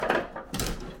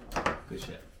Good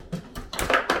shit.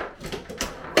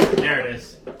 There it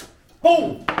is.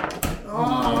 Boom!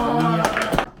 Oh.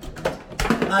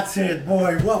 That's it,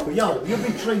 boy. Whoa, yo, you've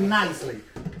been trained nicely.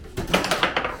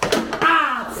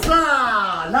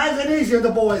 Nice and easy with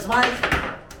the boys, Mike.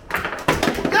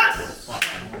 Yes!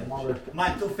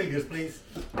 Mike, 2 fingers, please.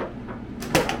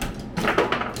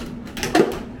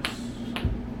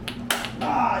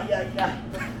 Yeah.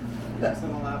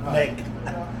 Nick,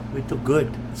 we took good.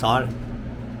 Sorry.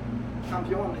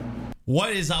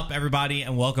 What is up, everybody,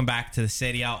 and welcome back to the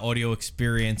Serie A audio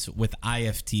experience with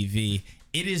IFTV.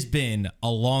 It has been a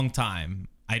long time.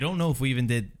 I don't know if we even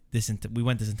did this. We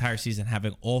went this entire season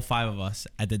having all 5 of us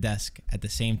at the desk at the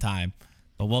same time.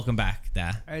 But welcome back,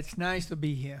 Da. It's nice to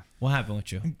be here. What happened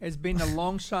with you? It's been a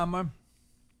long summer,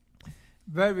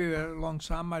 very, very long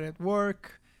summer at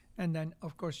work. And then,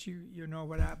 of course, you know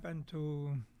what happened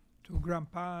to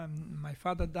Grandpa. And my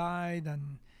father died,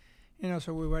 and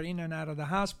so we were in and out of the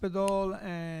hospital.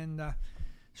 And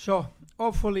so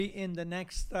hopefully in the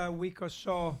next week or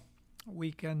so,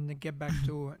 we can get back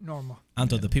to normal.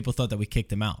 Anto, the people thought that we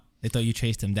kicked him out. They thought you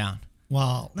chased him down.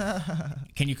 Well,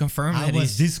 can you confirm I that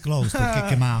was this close to kick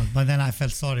him out, but then I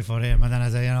felt sorry for him. And then I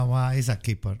said, you know what, he's a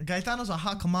keeper. Gaetano's a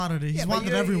hot commodity. He's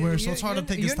wanted everywhere, so it's hard to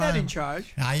take his time. You're not in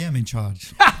charge. I am in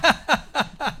charge.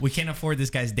 We can't afford this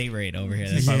guy's day rate over here.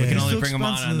 That's why we can only bring him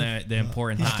on the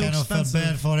important I times. kind of felt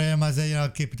bad for him. I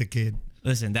said, keep the kid.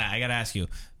 Listen, Dad, I got to ask you.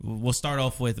 We'll start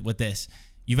off with this.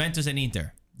 Juventus and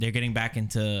Inter, they're getting back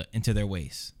into their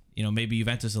ways. Maybe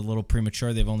Juventus is a little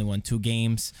premature. They've only won 2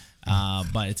 games,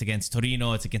 but it's against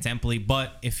Torino, it's against Empoli.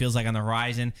 But it feels like on the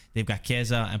horizon, they've got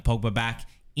Chiesa and Pogba back.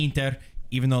 Inter,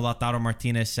 even though Lautaro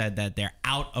Martinez said that they're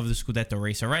out of the Scudetto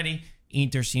race already,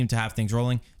 Inter seem to have things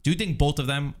rolling. Do you think both of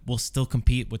them will still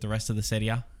compete with the rest of the Serie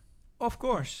A? Of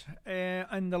course.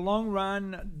 In the long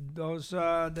run, those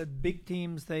the big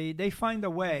teams, they find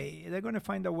a way. They're going to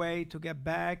find a way to get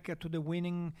back to the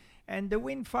winning. And they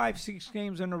win 5-6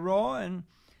 games in a row, and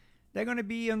they're going to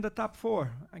be on the top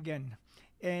 4 again.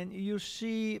 And you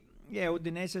see,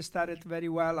 Udinese started very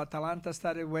well. Atalanta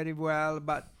started very well.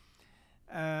 But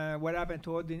what happened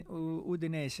to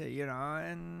Udinese,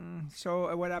 And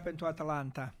so what happened to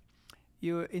Atalanta?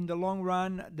 In the long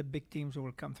run, the big teams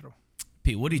will come through.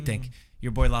 Pete, what do you think?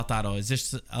 Your boy Lautaro, is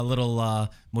this a little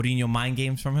Mourinho mind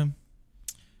games from him?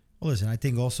 Well, listen, I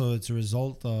think also it's a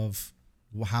result of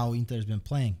how Inter has been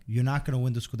playing. You're not going to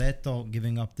win the Scudetto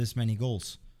giving up this many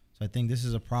goals. So I think this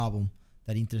is a problem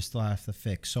that Inter still have to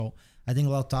fix. So I think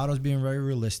Lautaro's being very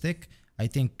realistic. I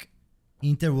think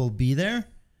Inter will be there,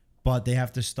 but they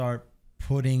have to start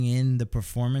putting in the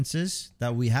performances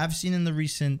that we have seen in the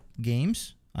recent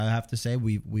games. I have to say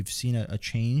we've seen a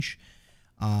change.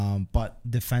 But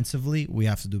defensively, we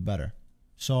have to do better.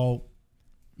 So,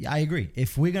 I agree.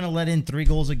 If we're going to let in 3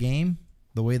 goals a game,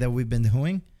 the way that we've been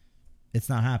doing, it's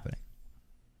not happening.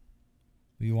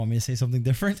 You want me to say something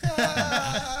different?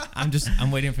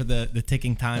 I'm waiting for the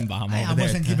ticking time bomb over there. I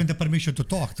wasn't given the permission to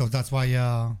talk, so that's why,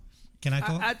 can I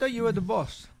talk? I thought you were the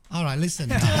boss. All right, listen.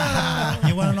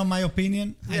 You want to know my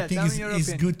opinion? Yeah, I think it's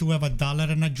opinion. good to have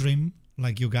 $1 and a dream,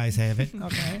 like you guys have it.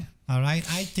 Okay. All right,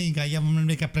 I think I am going to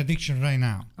make a prediction right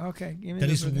now. Okay, give me There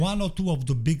the is prediction. 1 or 2 of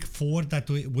the big 4 that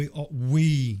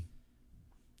we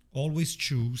always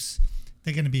choose.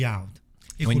 They're going to be out.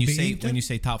 It When could you be say Inter,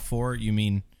 the top 4, you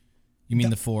mean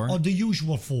the 4? or the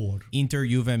usual 4. Inter,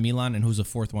 Juve, and Milan, and who's the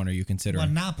 4th one are you considering?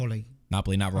 Well, Napoli,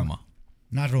 Napoli, not Roma.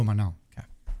 not Roma, no. Okay.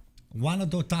 1 of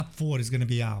the top 4 is going to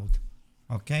be out.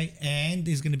 Okay, and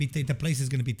it's going to be the place is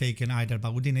going to be taken either by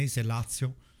Udinese,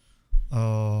 Lazio,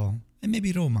 and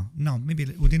maybe Roma. No, maybe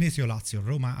Udinese or Lazio.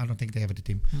 Roma, I don't think they have the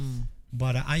team.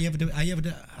 But I have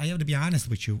to be honest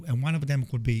with you, and one of them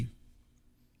could be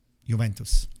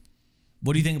Juventus.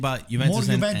 What do you think about Juventus?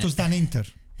 More Juventus than Inter.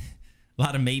 A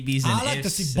lot of maybes and I like to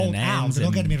ifs see both and out. ands.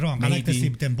 Don't get me wrong. I like to maybe. see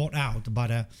them both out.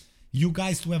 But you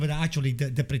guys to have actually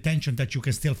the pretension that you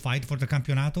can still fight for the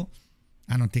Campionato,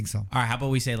 I don't think so. All right, how about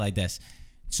we say it like this?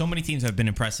 So many teams have been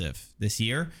impressive this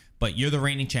year, but you're the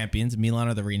reigning champions. Milan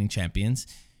are the reigning champions.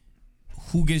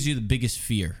 Who gives you the biggest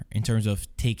fear in terms of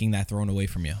taking that throne away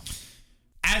from you?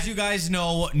 As you guys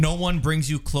know, no one brings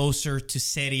you closer to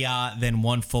Serie A than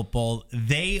OneFootball.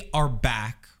 They are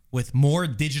back with more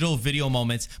digital video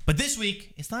moments. But this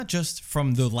week, it's not just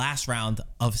from the last round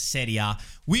of Serie A.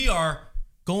 We are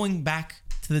going back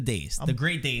to the days, the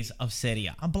great days of Serie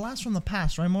A. A blast from the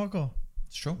past, right, Marco?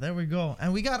 It's true. There we go.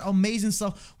 And we got amazing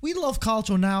stuff. We love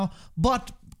Calcio now,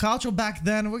 but Calcio back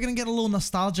then, we're going to get a little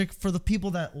nostalgic for the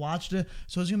people that watched it.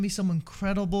 So there's going to be some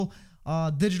incredible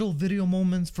digital video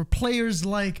moments for players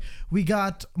like we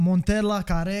got Montella,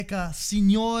 Careca,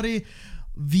 Signori,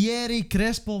 Vieri,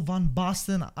 Crespo, Van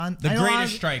Basten. The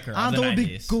greatest striker of the Anto would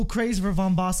 90s. go crazy for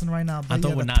Van Basten right now. But Anto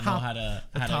yeah, would the not top- know how to.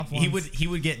 the top He ones.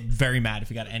 would get very mad if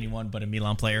he got anyone but a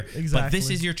Milan player. But this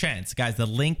Exactly. is your chance, guys. The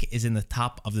link is in the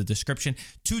top of the description.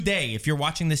 Today, if you're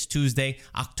watching this Tuesday,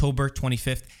 October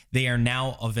 25th, they are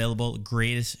now available.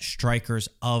 Greatest strikers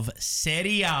of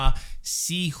Serie A.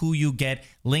 See who you get.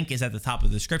 Link is at the top of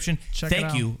the description. Check it Thank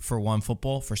out. you for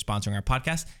OneFootball for sponsoring our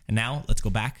podcast. And now let's go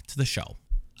back to the show.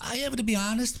 I have to be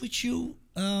honest with you.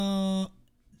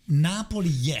 Napoli,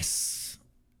 yes,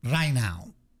 right now.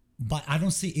 But I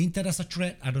don't see Inter as a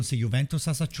threat. I don't see Juventus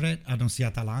as a threat. I don't see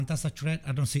Atalanta as a threat.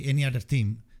 I don't see any other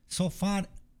team so far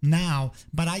now.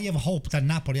 But I have hope that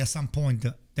Napoli at some point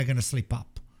they're gonna slip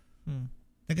up.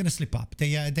 They're gonna slip up.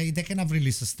 They cannot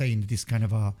really sustain this kind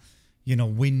of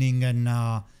winning, and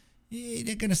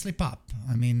they're gonna slip up.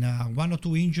 I mean, one or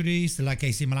two injuries like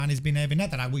AC Milan has been having. Not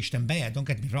that I wish them bad. Don't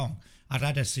get me wrong. I'd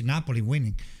rather see Napoli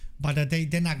winning, but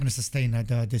they're not gonna sustain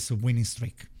this winning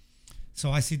streak.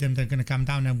 So I see them. They're gonna come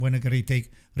down and wanna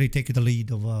retake the lead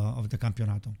of the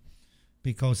Campionato,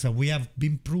 because we have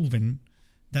been proven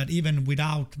that even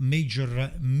without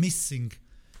major missing,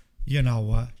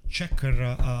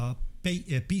 checker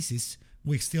pieces,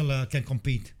 we still can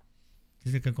compete.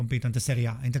 We can compete on the Serie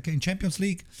A. In Champions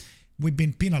League, we've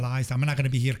been penalized. I'm not going to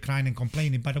be here crying and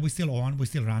complaining, but we're still on. We're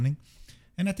still running.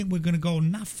 And I think we're going to go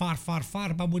not far,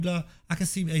 but I can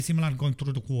see AC Milan going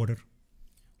through the quarter.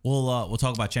 We'll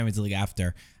talk about Champions League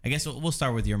after. I guess we'll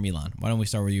start with your Milan. Why don't we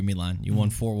start with your Milan? You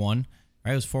won 4-1.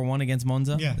 Right, it was 4-1 against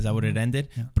Monza. Yeah. Is that what it ended?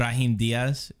 Yeah. Brahim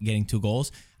Diaz getting 2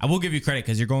 goals. I will give you credit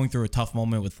because you're going through a tough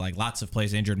moment with like lots of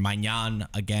players injured. Magnan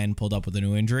again pulled up with a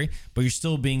new injury, but you're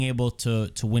still being able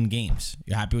to win games.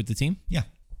 You're happy with the team? Yeah,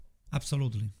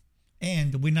 absolutely.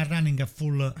 And we're not running a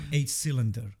full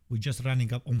 8-cylinder. We're just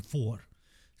running up on 4.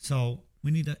 So we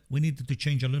need to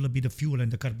change a little bit of fuel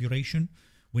and the carburation.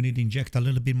 We need to inject a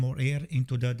little bit more air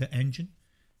into the engine.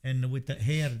 And with the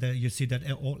air, you see that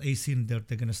all A-cylinder,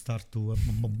 they're going to start to...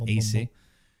 boom, boom, boom, AC? boom, boom.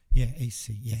 Yeah,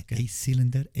 AC. Yeah,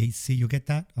 A-cylinder, AC. You get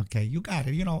that? Okay, you got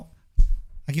it.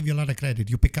 I give you a lot of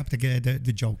credit. You pick up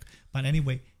the joke. But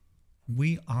anyway,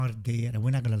 we are there and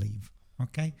we're not going to leave.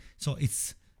 Okay? So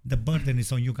the burden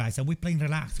is on you guys. And we're playing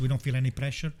relaxed. We don't feel any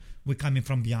pressure. We're coming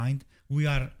from behind. We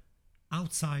are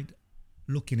outside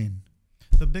looking in.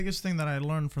 The biggest thing that I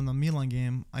learned from the Milan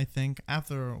game, I think,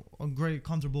 after a great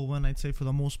comfortable win, I'd say for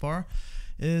the most part,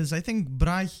 is I think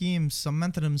Brahim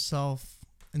cemented himself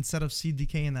instead of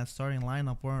CDK in that starting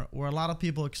lineup, where a lot of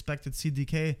people expected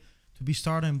CDK to be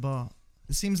starting, but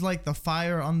it seems like the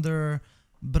fire under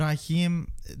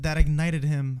Brahim that ignited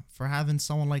him for having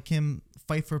someone like him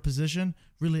fight for a position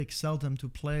really excelled him to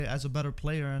play as a better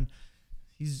player, and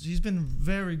he's been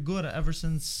very good ever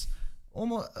since.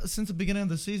 Almost since the beginning of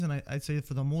the season, I'd say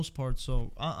for the most part.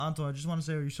 So, Anto, I just want to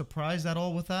say, are you surprised at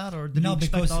all with that, or did you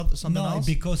expect something else?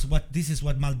 Because this is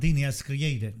what Maldini has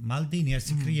created. Maldini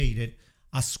has created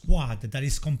a squad that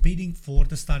is competing for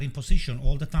the starting position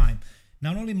all the time.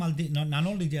 Not only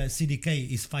the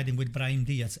CDK is fighting with Brahim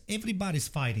Diaz, everybody's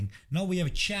fighting. Now we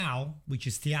have Chao, which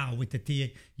is Thiago with the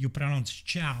T, you pronounce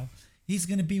Chao. He's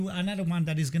going to be another one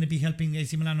that is going to be helping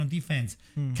AC Milan on defense.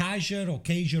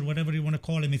 Kajer, whatever you want to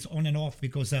call him, it's on and off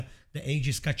because the age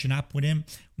is catching up with him.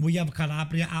 We have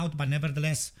Calabria out, but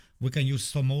nevertheless, we can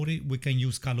use Tomori, we can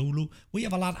use Kalulu. We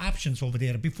have a lot of options over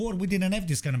there. Before, we didn't have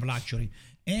this kind of luxury.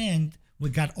 And we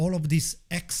got all of this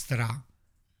extra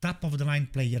top-of-the-line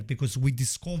player because we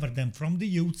discovered them from the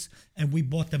youths and we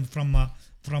bought them from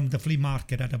the flea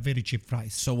market at a very cheap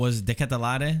price. So was De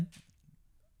Catalare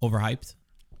overhyped?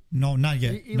 No, not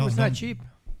yet. It was not cheap.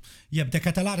 Yeah, the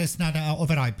Catalare is not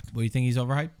overhyped. What do you think he's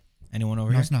overhyped? Anyone over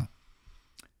No, here? it's not.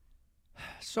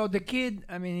 So the kid,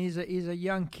 I mean, he's a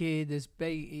young kid. He's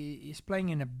playing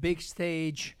in a big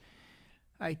stage.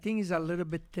 I think he's a little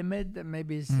bit timid.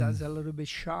 Maybe he's a little bit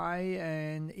shy.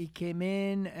 And he came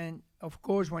in, and of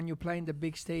course, when you play in the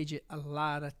big stage,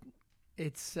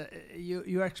 it's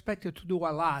you're expected to do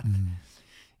a lot.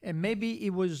 And maybe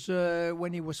it was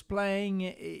when he was playing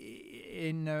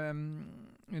in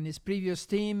his previous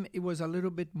team, it was a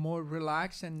little bit more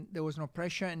relaxed and there was no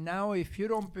pressure. And now, if you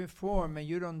don't perform and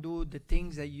you don't do the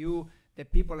things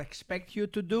that people expect you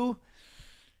to do,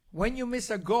 when you miss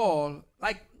a goal,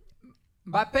 like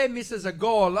Mbappe misses a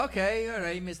goal, okay, all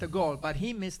right, he missed a goal, but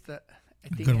he missed a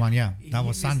Good one, yeah. That was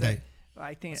missed Sunday.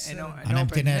 I think An an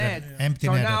empty open net. net. Empty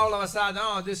So net. now all of a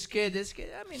sudden, this kid.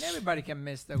 I mean, everybody can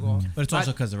miss the goal. But it's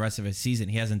also because the rest of his season,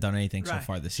 he hasn't done anything so Right.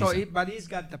 far this So season. but he's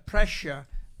got the pressure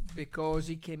because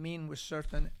he came in with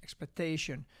certain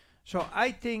expectation. So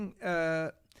I think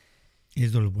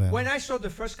He's doing well. when I saw the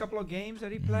first couple of games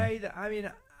that he played, I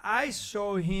mean, I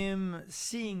saw him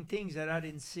seeing things that I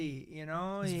didn't see. You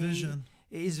know,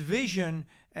 his vision,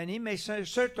 and he makes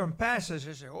certain passes.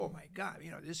 I say, "Oh my God,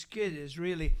 you know, this kid is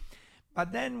really."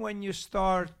 But then when you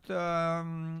start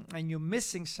and you're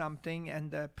missing something, and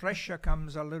the pressure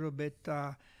comes a little bit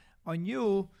on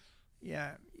you,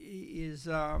 yeah,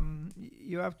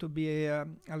 you have to be a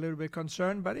little bit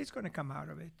concerned. But he's going to come out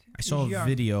of it. I saw a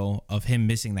video of him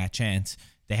missing that chance.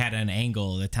 They had an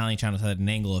angle. The Italian channels had an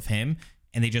angle of him,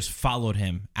 and they just followed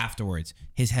him afterwards.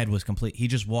 His head was complete. He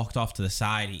just walked off to the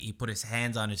side. He put his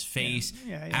hands on his face.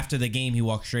 Yeah. After the game, he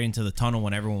walked straight into the tunnel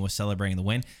when everyone was celebrating the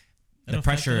win. The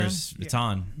pressure it's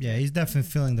on. Yeah, he's definitely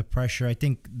feeling the pressure. I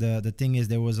think the thing is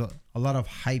there was a lot of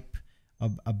hype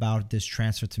about this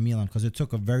transfer to Milan because it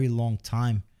took a very long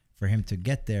time for him to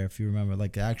get there. If you remember,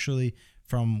 like actually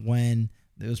from when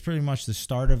it was pretty much the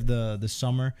start of the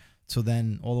summer to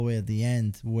then all the way at the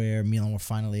end where Milan were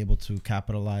finally able to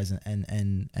capitalize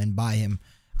and buy him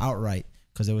outright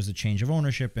because there was a change of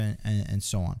ownership and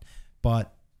so on.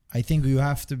 But I think you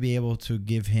have to be able to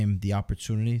give him the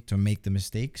opportunity to make the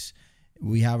mistakes.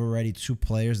 We have already two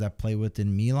players that play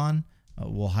within Milan.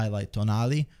 We'll highlight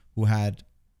Tonali, who had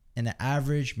an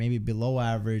average, maybe below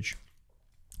average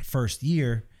first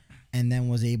year, and then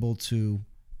was able to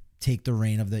take the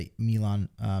reign of the Milan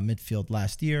midfield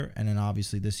last year, and then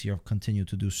obviously this year continue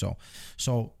to do so.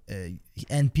 So,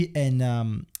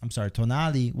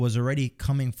 Tonali was already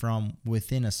coming from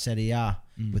within a Serie A,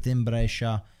 within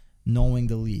Brescia, knowing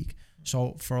the league.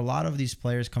 So for a lot of these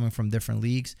players coming from different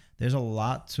leagues, there's a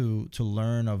lot to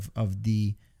learn of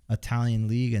the Italian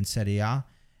league and Serie A.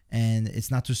 And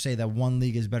it's not to say that one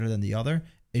league is better than the other.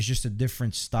 It's just a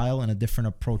different style and a different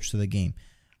approach to the game.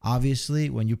 Obviously,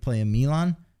 when you play in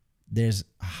Milan, there's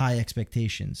high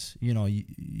expectations. You know,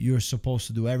 you're supposed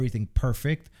to do everything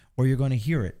perfect or you're going to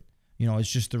hear it. You know,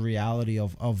 it's just the reality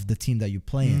of the team that you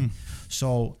play in.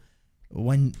 So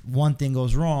when one thing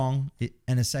goes wrong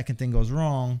and a second thing goes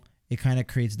wrong, it kind of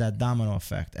creates that domino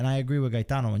effect. And I agree with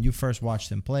Gaetano. When you first watched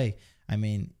him play, I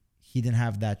mean, he didn't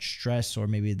have that stress or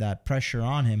maybe that pressure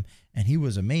on him, and he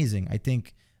was amazing. I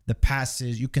think the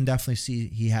passes, you can definitely see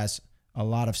he has a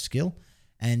lot of skill.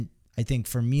 And I think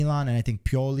for Milan, and I think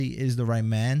Pioli is the right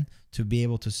man to be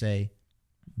able to say,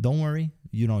 don't worry,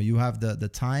 you know, you have the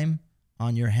time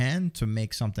on your hand to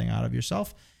make something out of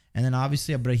yourself. And then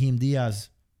obviously Brahim Diaz,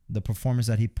 the performance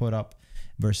that he put up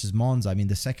versus Monza, I mean,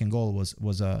 the second goal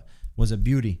was a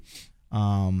beauty.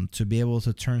 To be able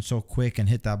to turn so quick and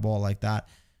hit that ball like that,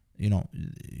 you know,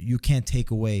 you can't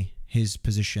take away his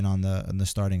position on the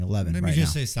starting 11. Let me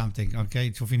just say something,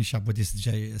 okay, to finish up with this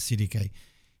CDK.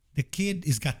 The kid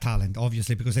has got talent,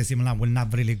 obviously, because AC Milan will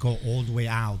not really go all the way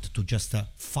out to just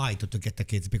fight to get the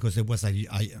kids, because there was a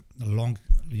long,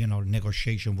 you know,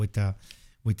 negotiation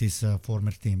with his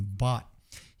former team. But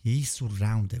he's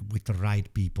surrounded with the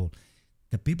right people.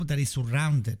 The people that he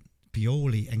surrounded,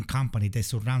 Pioli and company, they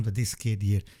surrounded this kid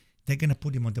here. They're gonna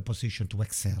put him on the position to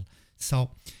excel.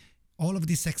 So all of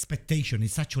this expectation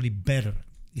is actually better.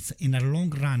 It's in a long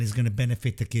run is going to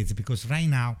benefit the kids, because right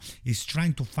now he's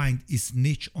trying to find his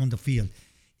niche on the field.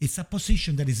 It's a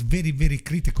position that is very, very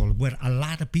critical, where a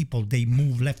lot of people, they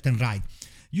move left and right.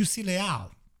 You see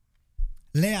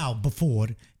Leao before,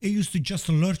 he used to just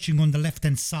lurching on the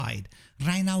left-hand side.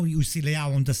 Right now you see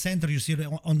Leao on the center, you see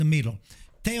on the middle.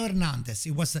 Theo Hernandez,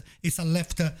 it's a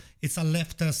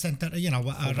left center, you know,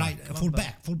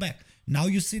 fullback. Now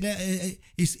you see that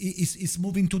it's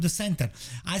moving to the center.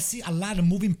 I see a lot of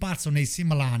moving parts on AC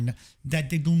Milan that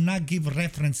they do not give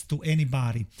reference to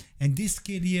anybody. And this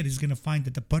kid here is going to find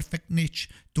the perfect niche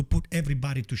to put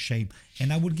everybody to shame.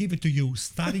 And I will give it to you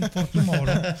starting for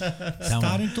tomorrow.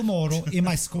 He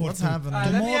might score. What's happening?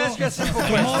 Let me ask you a simple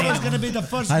question. Tomorrow is going to be the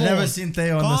first goal. I never seen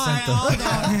Theo on the center.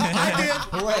 I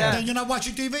did. Then you're not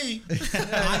watching TV.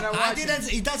 I didn't.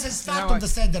 He doesn't start on the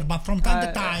center, but from time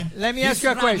to time, let me ask you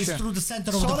a question. Through the center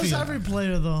of So the does field. every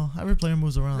player, though. Every player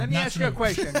moves around. Let me ask you a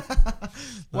question.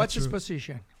 What's his true.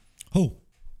 position? Who?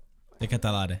 De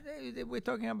Catalare. We're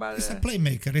talking about. It's a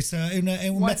playmaker. It's a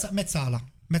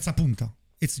mezza punta.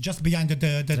 It's just behind the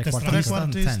striker.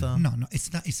 Trequartista. No,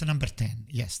 it's not. It's a number 10.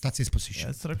 Yes, that's his position.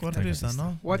 Yeah, it's trequartista,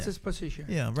 no? What's his position?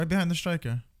 Yeah, right behind the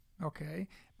striker. Okay,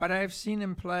 but I've seen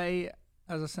him play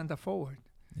as a center forward.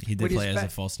 He did play as a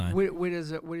false nine. With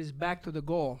his back to the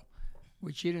goal,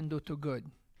 which he didn't do too good.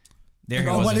 There he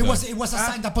Well, wasn't good. it was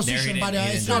assigned a position, There he but didn't-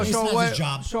 he it's didn't not, do it. his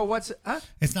job. So what's?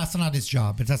 It's not his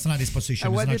job. That's not his position.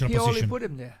 And why It's did not your Pioli position. put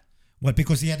him there? Well,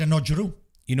 because he had no Giroud.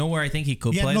 You know where I think he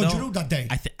could He play had no though? Giroud that day.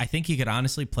 I think he could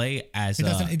honestly play as He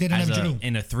didn't have Giroud.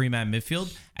 in a three-man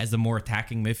midfield as the more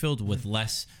attacking midfield with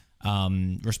less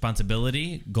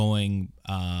responsibility going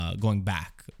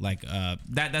back. Like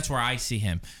that's where I see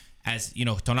him. As you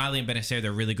know, Tonali and Benacer,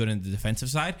 they're really good in the defensive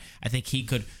side. I think he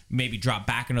could maybe drop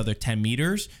back another 10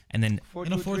 meters and then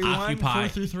 4-2-3-1, occupy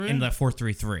 4-3-3? in the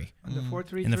 4-3-3. on the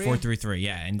 4-3-3. In the 4-3-3,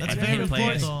 yeah. And That's and very him good,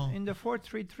 players. though. In the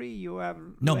 4-3-3, you have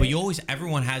No, but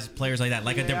everyone has players like that,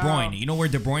 like a De Bruyne. You know where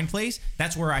De Bruyne plays?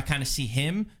 That's where I kind of see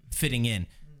him fitting in.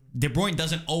 De Bruyne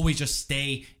doesn't always just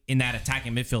stay in that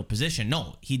attacking midfield position.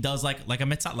 No, he does like a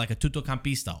mezzala, like a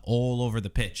tuttocampista all over the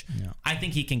pitch. Yeah. I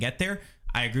think he can get there.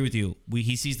 I agree with you.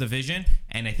 He sees the vision,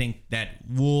 and I think that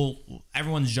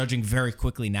everyone's judging very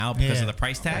quickly now because of the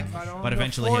price tag, on but the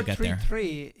eventually he'll get there.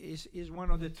 4-3-3 is one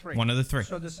of the three. One of the three.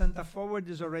 So the center forward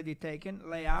is already taken.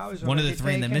 Leao is One of already the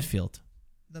three in taken. the midfield.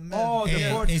 The mid. Oh, the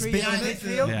Yeah, 4-3 it's in behind the it.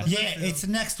 midfield. Yeah. Yeah, it's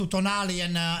next to Tonali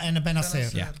and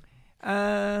Benacer. Yeah.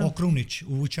 Or Krunic,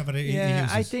 whichever he Yeah,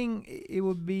 uses. I think it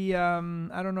would be.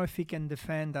 I don't know if he can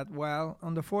defend that well.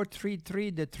 On the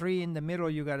 4-3-3, the three in the middle,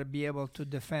 you got to be able to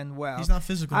defend well. He's not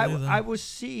physical either. I would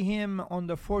see him on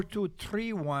the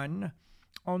 4-2-3-1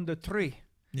 on the 3.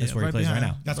 That's where he plays right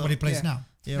behind. now. That's what he plays Yeah. now.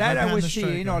 Yeah, That right I behind would the see.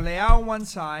 striker. Leao on one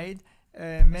side,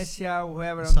 Messi,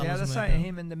 whoever on the other Salazar, side, yeah. and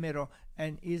him in the middle,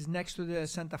 and he's next to the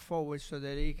center forward so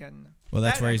that he can. Well,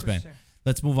 that's That where I he's could been. see.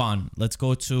 Let's move on. Let's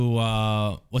go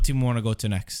to what team we want to go to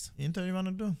next. Inter, you want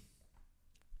to do?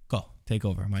 Go. Take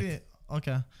over, Mike. Yeah,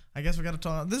 okay. I guess we got to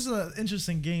talk. This is an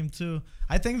interesting game too.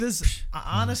 I think this,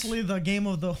 honestly, the game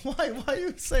of the. Why are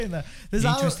you saying that? This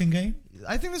Interesting game.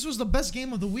 I think this was the best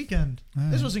game of the weekend.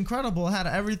 This was incredible. It had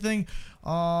everything.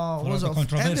 What was the it?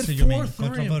 controversy, Ended you mean? 4-3.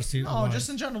 Controversy No, wise. just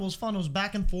in general, it was fun. It was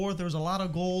back and forth. There was a lot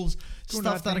of goals.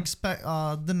 Stuff that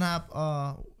 2-0. didn't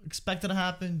happen. Expected to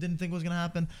happen. Didn't think was gonna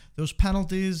happen. There was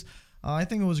penalties. I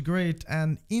think it was great.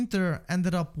 And Inter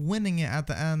ended up winning it at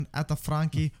the end at the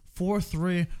Franchi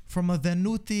 4-3 from a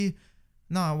Venuti.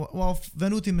 No, well,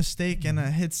 Venuti mistake and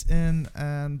it hits in,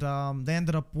 and they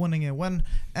ended up winning it.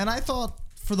 And I thought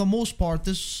for the most part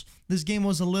this game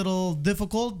was a little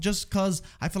difficult just because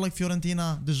I feel like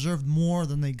Fiorentina deserved more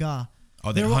than they got.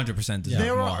 Oh, they They were- 100% deserve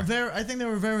They were more. I think they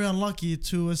were very unlucky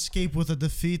to escape with a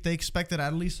defeat. They expected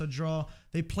at least a draw.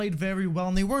 They played very well,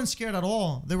 and they weren't scared at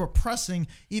all. They were pressing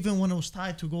even when it was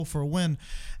tied to go for a win.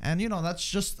 And, that's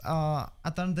just,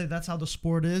 at the end of the day, that's how the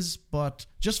sport is. But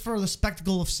just for the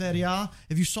spectacle of Serie A,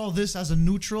 if you saw this as a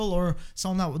neutral or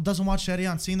someone that doesn't watch Serie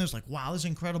A and seeing this, like, wow, this is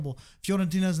incredible.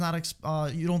 Fiorentina is not,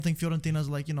 you don't think Fiorentina is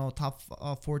like, top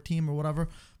 4 team or whatever.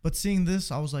 But seeing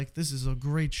this, I was like, this is a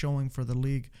great showing for the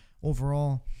league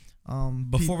overall.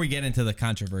 Before we get into the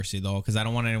controversy, though, because I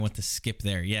don't want anyone to skip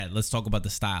there. Yeah, let's talk about the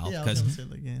style. Yeah, I was Because gonna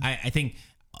say the game. I think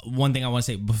one thing I want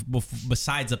to say,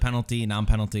 besides the penalty,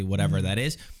 non-penalty, whatever that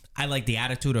is, I like the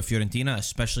attitude of Fiorentina,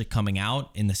 especially coming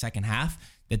out in the second half,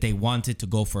 that they wanted to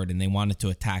go for it and they wanted to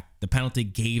attack. The penalty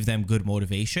gave them good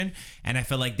motivation, and I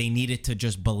feel like they needed to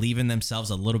just believe in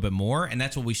themselves a little bit more, and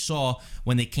that's what we saw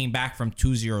when they came back from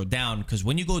 2-0 down, because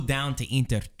when you go down to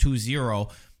Inter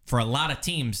 2-0, for a lot of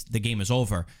teams, the game is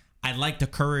over. I like the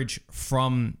courage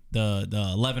from the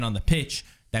 11 on the pitch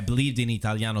that believed in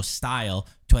Italiano's style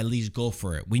to at least go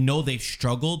for it. We know they've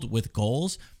struggled with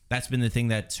goals. That's been the thing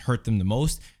that's hurt them the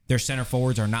most. Their center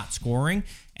forwards are not scoring.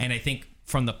 And I think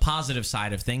from the positive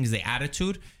side of things, the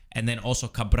attitude, and then also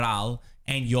Cabral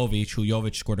and Jovic, who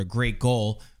Jovic scored a great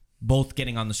goal, both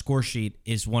getting on the score sheet,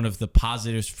 is one of the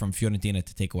positives from Fiorentina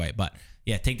to take away. But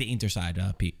yeah, take the Inter side,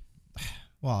 Pete.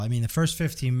 Well, I mean, the first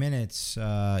 15 minutes,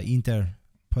 Inter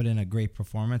put in a great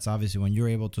performance. Obviously, when you're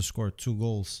able to score 2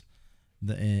 goals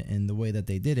in the way that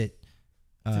they did it,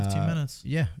 15 minutes.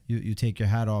 Yeah, you take your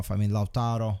hat off. I mean,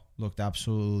 Lautaro looked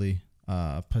absolutely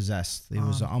possessed. It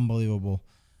was an unbelievable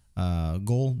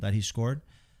goal that he scored.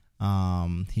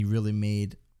 He really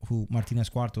made Martinez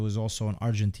Cuarto is also an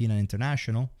Argentina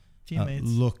international Teammates.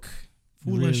 look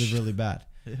Foolish. really, really bad.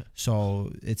 Yeah.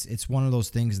 So it's one of those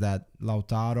things that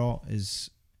Lautaro is.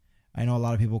 I know a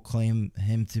lot of people claim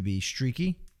him to be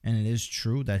streaky, and it is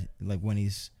true that like when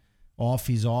he's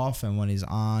off, and when he's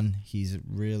on, he's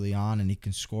really on, and he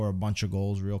can score a bunch of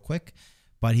goals real quick.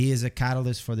 But he is a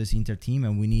catalyst for this Inter team,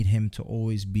 and we need him to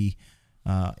always be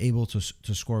able to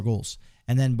score goals.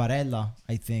 And then Barella,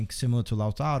 I think, similar to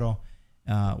Lautaro,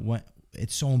 when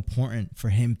it's so important for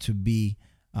him to be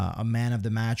a man of the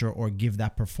match or give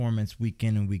that performance week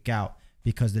in and week out,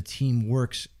 because the team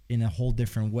works in a whole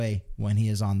different way when he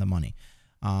is on the money.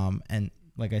 And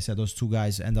like I said, those 2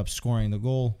 guys end up scoring the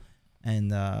goal.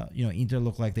 And, Inter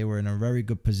looked like they were in a very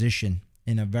good position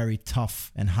in a very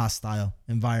tough and hostile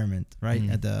environment, right?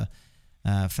 At the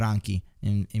Franchi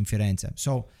in Firenze.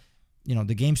 So,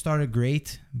 the game started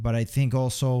great, but I think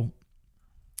also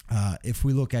if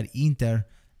we look at Inter,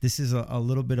 this is a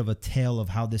little bit of a tale of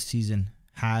how this season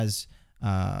has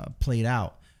played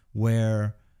out,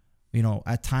 where, you know,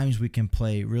 at times we can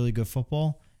play really good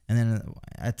football, and then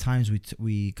at times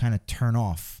we kind of turn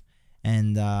off.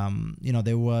 And, you know,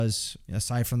 there was,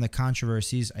 aside from the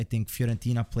controversies, I think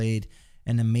Fiorentina played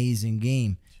an amazing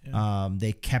game.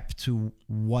 They kept to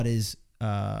what is,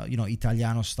 you know,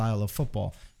 Italiano style of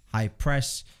football. High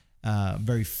press,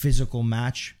 very physical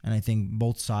match. And I think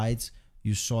both sides,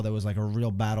 you saw there was like a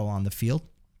real battle on the field.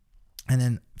 And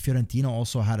then Fiorentina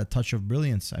also had a touch of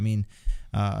brilliance. I mean,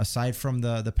 aside from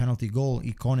the penalty goal,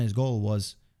 Icone's goal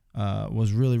was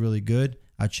really, really good.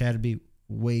 Acerbi,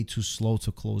 way too slow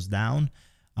to close down.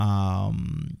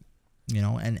 You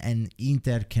know, and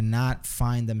Inter cannot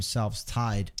find themselves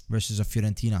tied versus a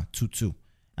Fiorentina 2-2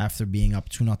 after being up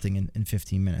 2-0 in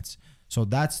 15 minutes. So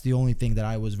that's the only thing that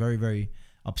I was very, very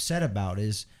upset about,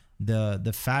 is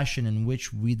the fashion in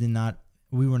which we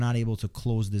were not able to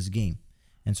close this game.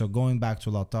 And so going back to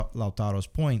Lautaro's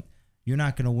point, you're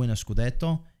not going to win a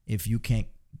Scudetto if you can't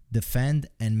defend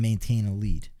and maintain a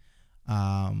lead.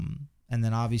 And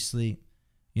then obviously,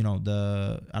 you know,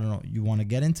 I don't know, you want to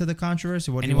get into the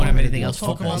controversy? What Anyone do you have want anything else?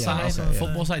 Football side? Okay.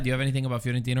 Football side, do you have anything about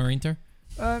Fiorentina or Inter?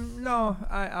 No,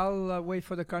 I'll wait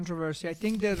for the controversy. I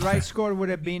think the right score would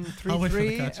have been I'll wait for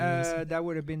the 3-3. controversy. That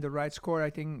would have been the right score. I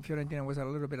think Fiorentina was a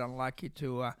little bit unlucky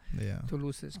to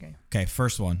lose this game. Okay,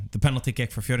 first one. The penalty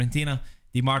kick for Fiorentina.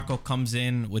 Di Marco comes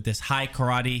in with this high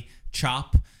karate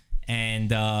chop and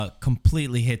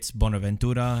completely hits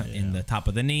Bonaventura in the top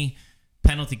of the knee.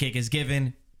 Penalty kick is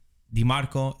given. Di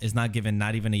Marco is not given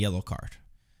not even a yellow card.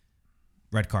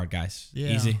 Red card, guys. Yeah.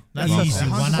 Easy. That's Easy, a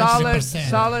 100%.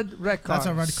 Solid red card. That's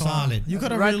a red card. Solid. You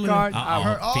could have Red really. card.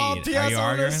 Pete, are you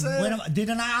arguing?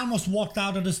 Didn't I almost walked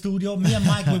out of the studio? Me and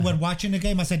Mike, we were watching the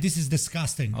game. I said, this is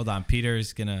disgusting. Hold on.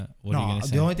 Peter's gonna. What are you No, gonna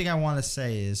say? the only thing I want to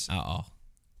say is Uh-oh.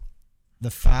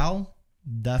 the foul,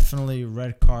 definitely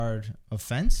red card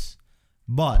offense.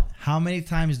 But how many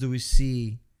times do we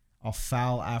see a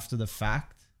foul after the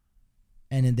fact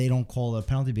and then they don't call a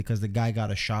penalty because the guy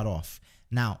got a shot off?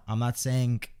 Now, I'm not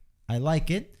saying I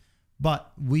like it,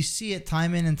 but we see it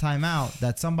time in and time out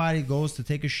that somebody goes to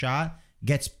take a shot,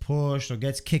 gets pushed or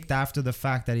gets kicked after the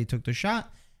fact that he took the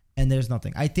shot, and there's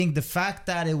nothing. I think the fact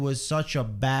that it was such a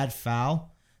bad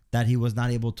foul that he was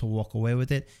not able to walk away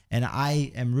with it, and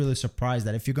I am really surprised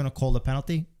that if you're going to call the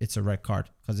penalty, it's a red card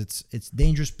because it's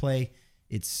dangerous play.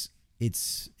 It's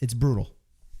brutal.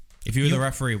 If you were the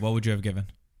referee, what would you have given?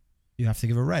 You have to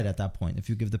give a red at that point if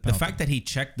you give the The penalty. fact that he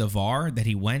checked the VAR, that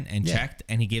he went and checked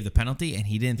and he gave the penalty and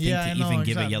he didn't think Yeah, to I know, even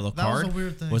give a exactly. yellow That was a card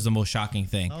weird thing. was the most shocking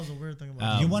thing. That was a weird thing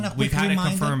about it. You want a We've quick had it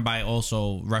reminder? confirmed by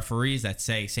also referees that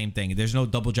say same thing. There's no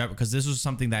double jeopardy because this was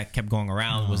something that kept going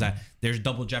around was that there's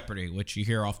double jeopardy, which you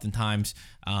hear oftentimes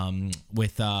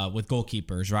with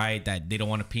goalkeepers, right? That they don't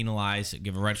want to penalize,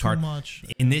 give a red Too card. much.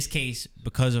 In this case,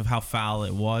 because of how foul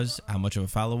it was, how much of a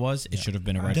foul it was, it should have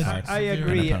been a red card. I and a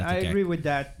agree. penalty I kick. agree with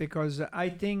that because I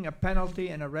think a penalty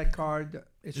and a red card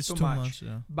is It's too too much. much,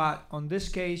 yeah. But on this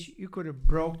case, you could have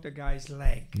broke the guy's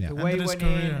leg. Yeah. The way Ended it his went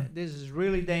career. in, this is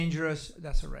really dangerous.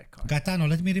 That's a red card. Gaetano,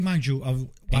 let me remind you of what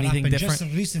Anything happened different?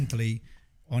 just recently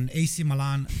on AC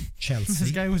Milan This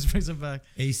Chelsea. guy always brings it back.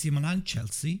 AC Milan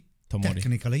Chelsea. Tomori.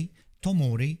 Technically,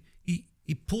 Tomori,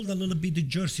 he pulled a little bit the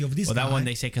jersey of this Well, guy. that one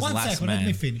they say 'cause One last second, let man,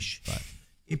 me finish. but-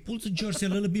 He pulled the jersey a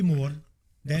little bit more.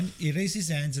 Then he raised his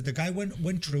hands. The guy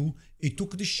went through. He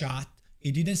took the shot.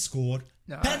 He didn't score.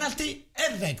 No, Penalty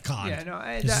and red card. Yeah, no,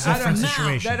 I, This is I a don't different know.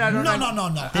 situation. That I don't know.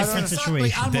 No. Different Exactly,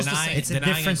 situation. almost the Denying, same. It's a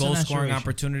denying a different goal scoring situation.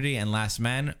 opportunity and last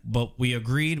man, but we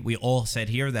agreed. We all said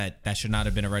here that that should not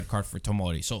have been a red card for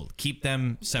Tomori. So keep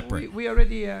them separate. We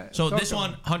already. So talked this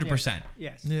one, about- 100%.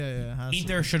 Yes. Yeah. Has to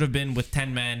Inter should have been with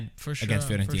 10 men For sure, against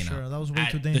for Fiorentina. sure. That was way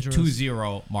at too dangerous. The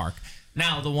 2-0 mark.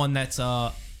 Now the one that's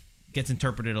gets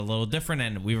interpreted a little different,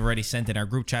 and we've already sent in our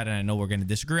group chat, and I know we're going to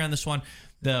disagree on this one.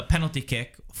 The penalty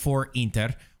kick for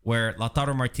Inter, where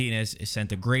Lautaro Martinez is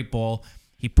sent a great ball.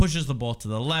 He pushes the ball to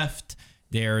the left.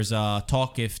 There's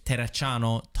talk if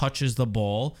Terracciano touches the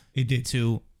ball He did.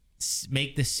 to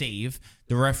make the save.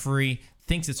 The referee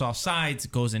thinks it's offsides,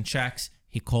 goes and checks.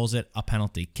 He calls it a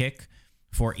penalty kick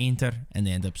for Inter, and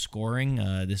they end up scoring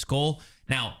this goal.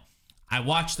 Now, I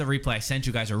watched the replay. I sent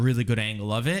you guys a really good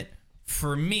angle of it.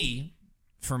 For me,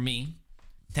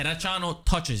 Terracciano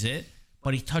touches it,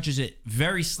 but he touches it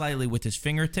very slightly with his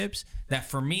fingertips. That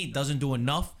for me doesn't do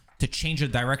enough to change the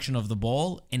direction of the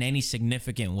ball in any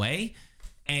significant way.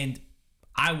 And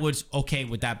I was okay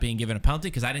with that being given a penalty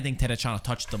because I didn't think Terracciano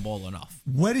touched the ball enough.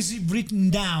 Where is it written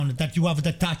down that you have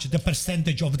the touch, the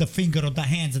percentage of the finger or the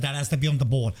hands that has to be on the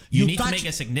ball? You need touch, to make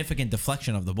a significant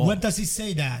deflection of the ball. Where does he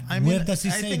say that? I mean, Where does he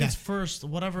I say think that? it's first,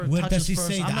 whatever Where touches does he first.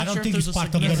 say I'm that? not I don't sure think if it's there's a part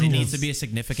of the Yes, it significant- needs to be a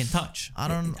significant touch.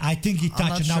 I think he I'm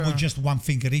touched not now sure. with just one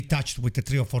finger. He touched with the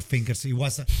 3 or 4 fingers.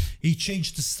 He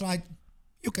changed the slide.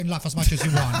 You can laugh as much as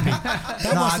you want.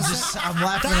 I'm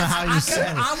laughing at how you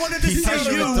said it. I wanted to He see touched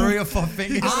it you. with 3 or 4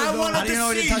 fingers. I How wanted do you know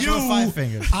to he see touched it you. with 5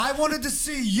 fingers? I wanted to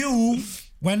see you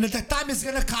when the time is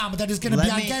gonna come that is gonna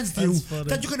Let be me- against you. That's funny.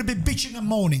 That you're gonna be bitching and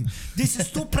moaning. This is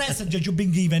 2 presents that you've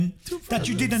been given that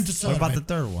you didn't deserve. What about the it.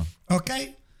 third one?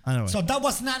 Okay. Anyway. So that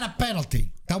was not a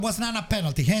penalty. That was not a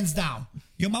penalty, hands down.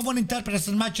 You might want to interpret as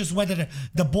much as whether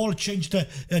the ball changed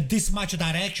this much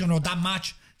direction or that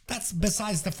much. That's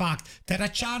besides the fact.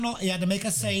 Terracciano, he had to make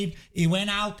a save. He went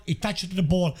out. He touched the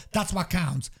ball. That's what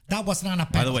counts. That was not a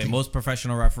penalty. By the way, most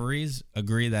professional referees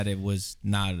agree that it was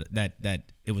not that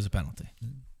it was a penalty.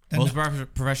 Most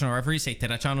professional referees say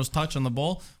Terracciano's touch on the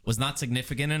ball was not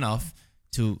significant enough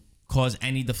to cause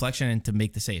any deflection and to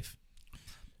make the save.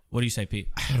 What do you say, Pete?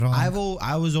 Wrong.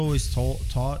 I was always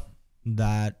taught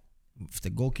that if the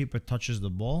goalkeeper touches the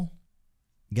ball,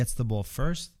 gets the ball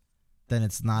first, then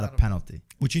it's not a penalty.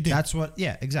 Which he did. That's what,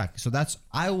 yeah, exactly. So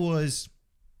I was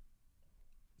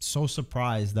so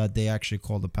surprised that they actually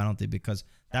called a penalty because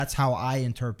that's how I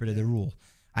interpreted the rule.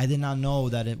 I did not know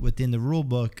that within the rule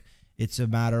book, it's a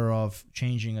matter of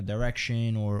changing a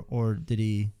direction or did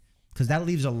he, because that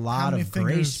leaves a lot many of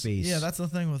gray fingers- space. Yeah, that's the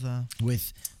thing with that.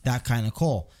 With that kind of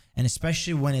call. And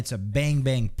especially when it's a bang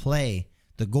bang play,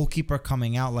 the goalkeeper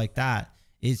coming out like that,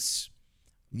 it's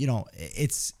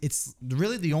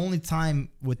really the only time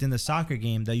within the soccer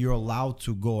game that you're allowed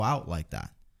to go out like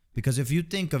that. Because if you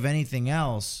think of anything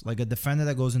else, like a defender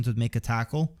that goes in to make a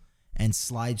tackle and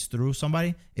slides through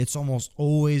somebody, it's almost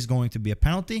always going to be a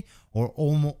penalty or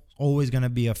almost always going to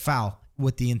be a foul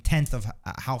with the intent of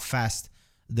how fast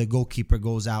the goalkeeper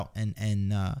goes out and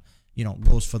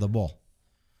goes for the ball.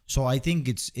 So I think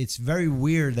it's very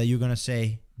weird that you're going to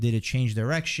say, did it change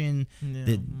direction? Yeah.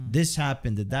 Did this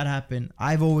happen? Did that happen?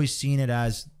 I've always seen it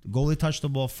as goalie touched the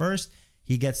ball first,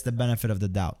 he gets the benefit of the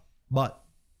doubt. But,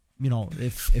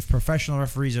 if professional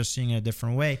referees are seeing it a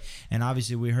different way, and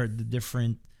obviously we heard the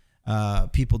different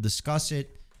people discuss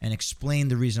it and explain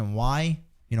the reason why,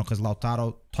 because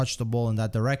Lautaro touched the ball in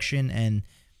that direction and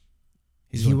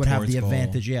He's he going would have the towards goal.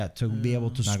 advantage, to be able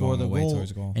to Not score going the away goal.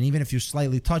 towards goal. And even if you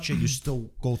slightly touch it, you still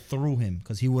go through him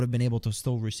because he would have been able to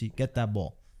still get that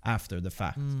ball after the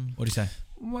fact. What do you say?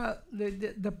 Well,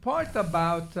 the part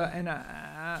about, and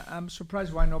I'm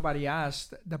surprised why nobody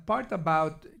asked, the part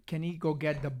about can he go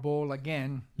get the ball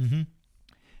again,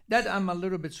 that I'm a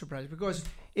little bit surprised because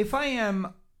if I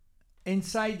am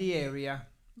inside the area,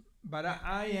 but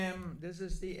I am, this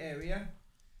is the area,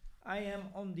 I am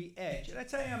on the edge.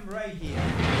 Let's say I'm right here.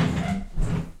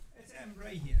 Let's say I'm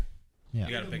right here. Yeah.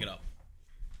 You got to pick it up.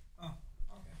 Oh,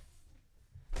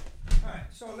 okay. All right,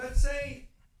 so let's say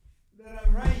that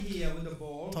I'm right here with the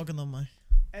ball, Talking on my.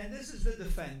 and this is the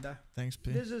defender. Thanks,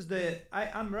 P. This is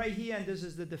I'm right here, and this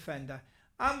is the defender.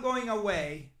 I'm going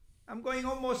away. I'm going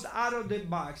almost out of the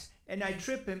box, and I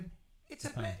trip him. It's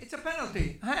a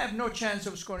penalty. I have no chance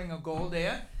of scoring a goal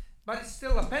there, but it's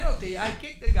still a penalty. I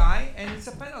kick the guy, and it's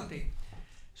a penalty.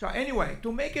 So anyway,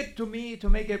 to make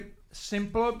it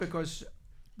simple, because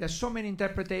there's so many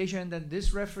interpretations, and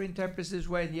this referee interprets this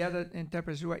way, and the other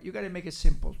interprets this way. You got to make it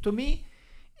simple. To me,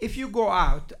 if you go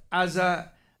out as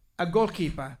a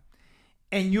goalkeeper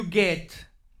and you get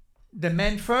the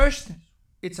man first,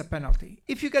 it's a penalty.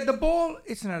 If you get the ball,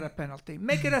 it's not a penalty.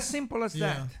 Make it as simple as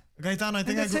that. Gaetano, I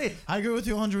think that's it. I agree with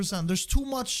you 100%. There's too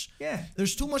much. Yeah.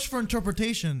 There's too much for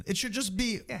interpretation. It should just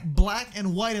be Yeah. black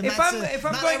and white, and If that's I'm it. if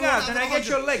I'm Not going everyone out and I having get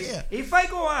your 100 legs, Yeah. if I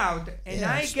go out and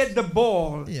Yeah. I get the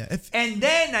ball, Yeah, and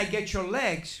then I get your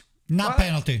legs, Not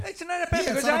penalty. It's not a penalty Yeah,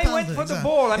 it's because not a I went penalty, for the exactly.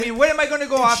 ball. I mean, where am I going to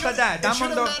go after that? It I'm on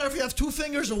shouldn't the. matter if you have 2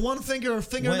 fingers or 1 finger or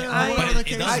fingernail. I- or But whatever the it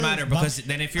case does is. matter because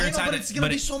then if you're I know, inside, but it's gonna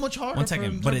be so much harder One for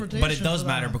second, but it interpretation does for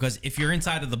matter that. because if you're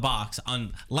inside of the box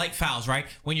on light fouls, right?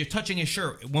 When you're touching his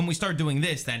shirt, when we start doing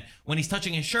this, then when he's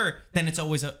touching his shirt, then it's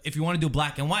always if you want to do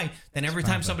black and white, then every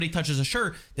time somebody touches a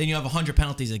shirt, then you have 100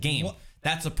 penalties a game.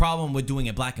 That's the problem with doing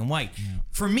it black and white.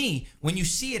 For me, when you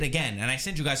see it again, and I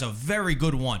sent you guys a very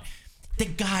good one, the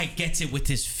guy gets it with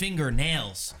his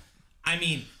fingernails. I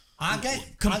mean,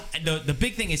 the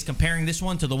big thing is comparing this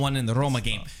one to the one in the Roma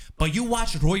game. But you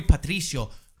watch Rui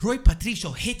Patricio. Rui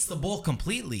Patricio hits the ball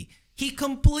completely. He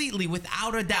completely,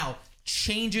 without a doubt,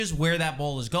 changes where that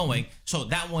ball is going. So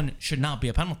that one should not be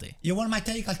a penalty. You want my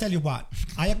take? I'll tell you what.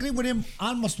 I agree with him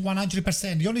almost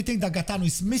 100%. The only thing that Gaetano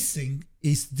is missing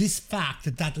is this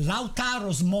fact that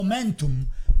Lautaro's momentum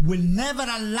will never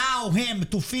allow him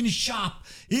to finish up,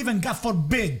 even God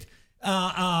forbid,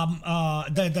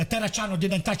 the Terracciano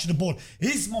didn't touch the ball.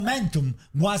 His momentum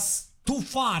was too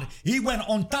far. He went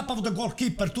on top of the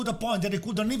goalkeeper to the point that he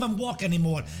couldn't even walk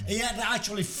anymore. He had to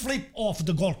actually flip off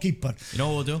the goalkeeper. You know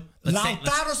what we'll do?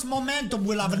 Lautaro's momentum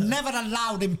will have never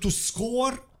allowed him to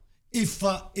score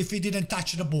if he didn't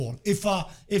touch the ball. If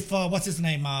what's his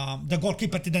name? The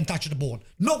goalkeeper didn't touch the ball.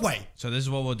 No way. So this is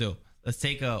what we'll do.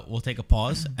 We'll take a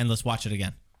pause and let's watch it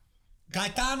again.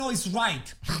 Gaetano is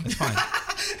right. It's fine.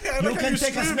 You can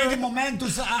take as many momentum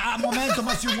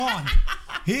as you want.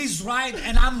 He's right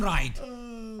and I'm right.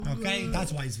 Okay,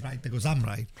 that's why he's right, because I'm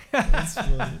right.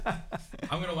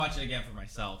 I'm gonna watch it again for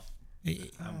myself.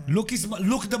 Look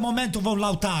the momentum of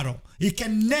Lautaro. He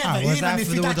can never, what's that have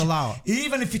to do with the Lau?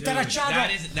 even if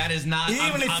Terracciano, That is not.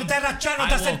 even if Terracciano I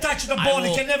doesn't will- touch the I ball, will-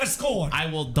 he can never score. I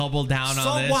will double down So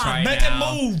on this what? right Make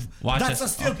now. him move. Watch That's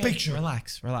this. a still picture.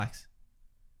 Relax.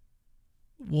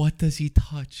 What does he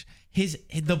touch?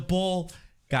 The ball,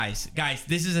 guys.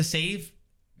 This is a save.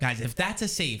 Guys, if that's a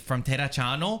save from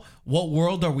Terracciano, what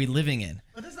world are we living in?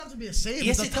 It doesn't have to be a save.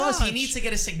 Yes, it's it a does. He touch. needs to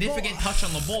get a significant touch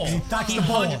on the ball. He touched the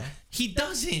ball. He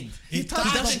doesn't. He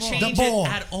touched doesn't the change ball. it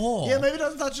at all. Yeah, maybe it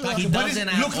doesn't touch it. He But doesn't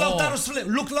look at all.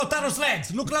 Look Lautaro's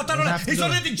legs. Look Lautaro's have legs. to He's do it.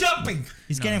 already jumping.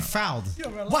 He's getting fouled.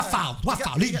 What foul? What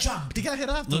foul? He jumped. He got hit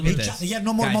after. Look at this. He had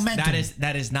no more Guys, momentum.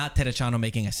 That is not Terracciano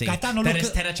making a save. Gaetano, That look is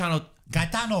at- Terracciano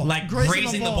Gaetano. like Grazing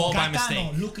grazing the the ball ball. by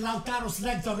Gaetano, mistake. look Lautaro's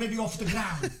legs already off the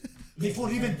ground before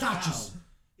he even touches.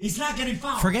 He's not getting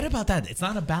fouled. Forget about that. It's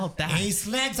not about that. His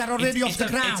legs are already off the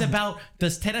ground. It's about,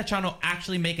 does Terracciano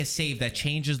actually make a save that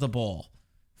changes the ball?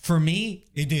 For me,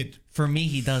 He did.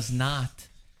 he does not.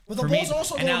 But the For me- ball's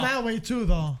also and going now- that way too,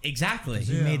 though. Exactly.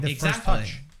 He made the first exactly.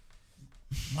 touch.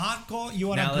 Marco,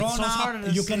 you are Now, a let's- grown so it's harder up.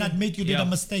 to You can see. admit you did Yeah. a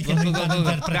mistake Look, in look, that look,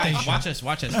 look. interpretation. Guys,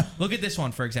 watch this. Look at this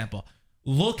one, for example.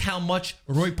 Look how much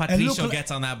Rui Patricio look-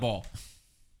 gets on that ball.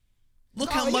 Look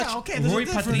Oh, how yeah, much okay, there's a Rui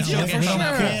difference. Patricio Yeah, We gets for on don't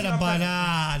that sure. ball. care,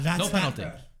 but that's No not- penalty.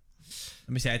 Let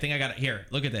me see. I think I got it here.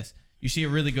 Look at this. You see it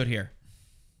really good here.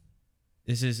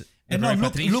 This is And Rui no,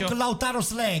 look Patricio.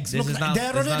 Lautaro's legs. This Look, is not,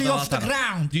 they're this is not already the off the Lautaro.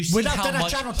 ground. Do you see without how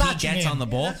much Terracciano he touching gets him. on the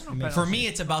ball? That's no penalty. For me,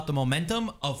 it's about the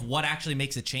momentum of what actually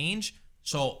makes a change.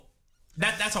 So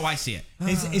that's how I see it.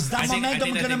 Is that I think- I momentum think that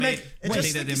going to they make... made- It I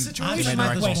just think that sticky they- situation. they Answer made my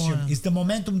the right call. question. Is the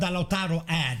momentum that Lautaro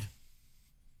had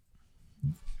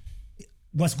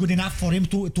was good enough for him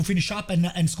to finish up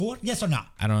and score? Yes or no?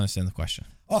 I don't understand the question.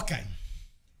 Okay.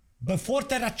 Before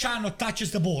Terracciano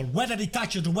touches the ball, whether he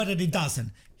touches or whether he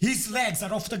doesn't, his legs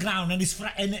are off the ground and he's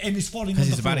falling on Because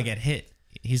the he's about floor. to get hit.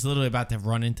 He's literally about to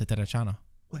run into Terracciano.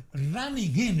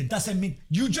 Running in doesn't mean...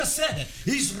 You just said it.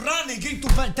 He's running into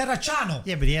Terracciano.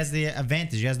 Yeah, but he has the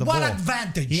advantage. He has the What ball.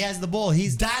 advantage? He has the ball.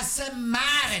 He's Doesn't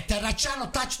matter.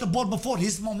 Terracciano touched the ball before.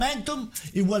 His momentum,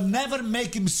 it will never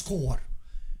make him score.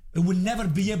 It will never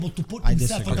be able to put I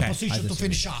himself disagree. in the Okay, I position to disagree.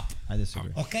 finish up. I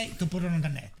disagree. Okay? To put it on the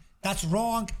net. That's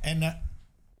wrong, and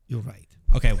you're right.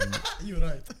 Okay, You're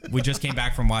right. we just came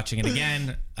back from watching it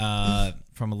again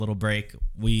from a little break.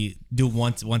 We do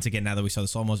once again now that we saw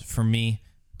this almost. For me,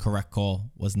 correct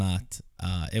call was not.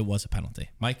 It was a penalty.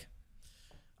 Mike,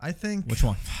 I think. which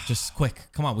one? Just quick.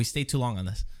 Come on, we stayed too long on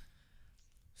this.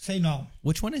 Say no.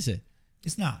 Which one is it?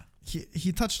 It's not.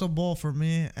 He touched the ball for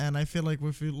me, and I feel like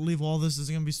if we leave all this, there's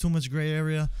gonna be too much gray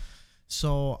area.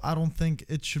 So I don't think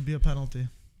it should be a penalty.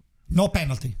 No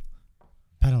penalty.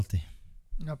 Penalty.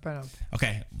 No penalty.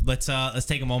 Okay, let's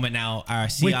take a moment now. Our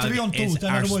With 3-on-2, Siag is in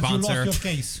our other words, you lost sponsor. your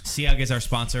case. Siag is our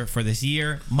sponsor for this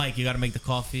year. Mike, you got to make the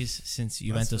coffees since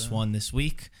Juventus won this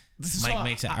week. Mike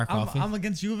makes it our coffee. I'm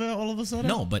against Juve all of a sudden.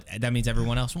 No, but that means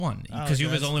everyone else won because okay,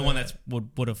 Juve is the that's only one fair. that's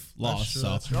would have lost. true, So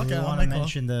that's true. Do Okay, you I'll want to make a-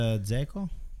 mention the Dzeko?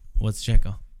 what's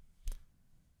Checo?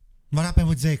 What happened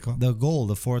with Zeko? The goal,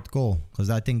 the fourth goal. Because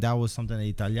I think that was something that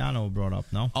Italiano brought up,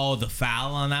 no? Oh, the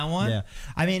foul on that one. Yeah.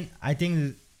 I mean, I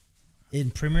think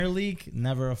in Premier League,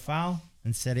 never a foul.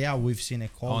 In Serie A, we've seen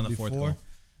it called on the before. fourth goal.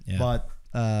 Yeah. But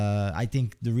I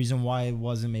think the reason why it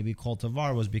wasn't maybe called to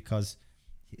VAR was because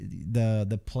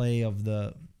the play of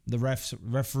the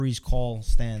referee's call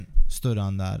stood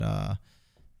on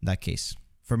that case.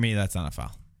 For me, that's not a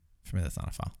foul.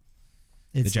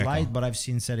 It's Dzeko. light, but I've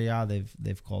seen Serie A,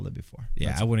 they've called it before.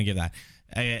 Yeah, I wouldn't give that.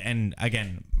 And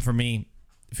again, for me,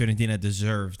 Fiorentina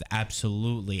deserved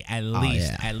absolutely at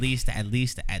least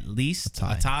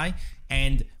a tie,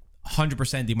 and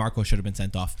 100% DiMarco should have been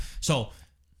sent off. So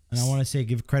And I want to say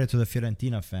give credit to the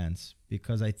Fiorentina fans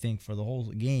because I think for the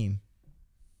whole game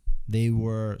they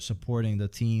were supporting the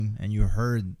team and you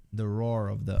heard the roar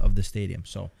of the stadium.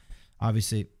 So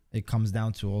obviously it comes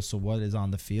down to also what is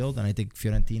on the field, and I think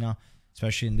Fiorentina,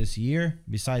 especially in this year,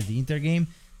 besides the Inter game,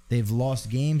 they've lost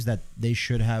games that they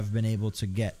should have been able to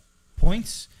get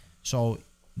points. So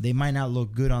they might not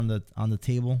look good on the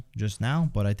table just now,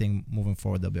 but I think moving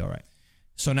forward they'll be all right.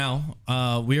 So now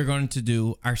we are going to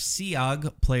do our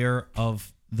SIAG player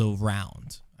of the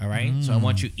round. All right. So I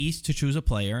want you each to choose a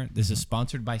player. This is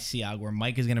sponsored by SIAG, where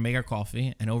Mike is going to make our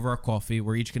coffee. And over our coffee,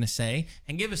 we're each going to say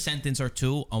and give a sentence or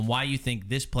two on why you think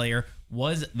this player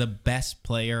was the best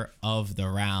player of the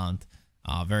round.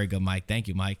 Very good, Mike. Thank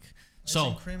you, Mike.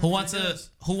 So who wants to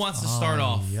start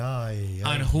off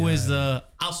on who is the?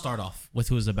 I'll start off with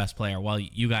who is the best player while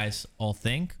you guys all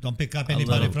think. Don't pick up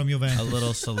anybody from Juventus. A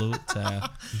little salute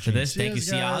to this. Thank you,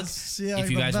 SIAG. SIAG,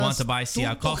 If you the guys best. want to buy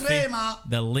SIAG coffee,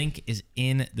 the link is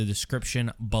in the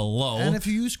description below. And if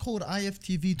you use code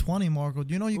IFTV20, Marco,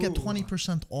 do you know you get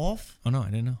 20% off? Oh no, I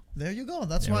didn't know. There you go.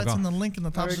 That's There why we it's go. in the link in the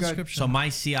top Very good. description. So my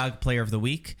SIAG player of the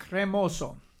week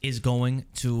Cremoso. is going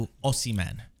to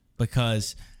Osimhen,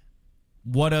 because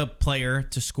what a player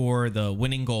to score the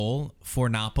winning goal for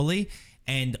Napoli,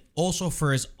 and also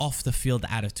for his off the field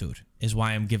attitude is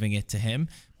why I'm giving it to him,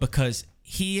 because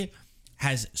he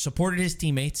has supported his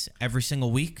teammates every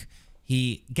single week.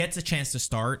 He gets a chance to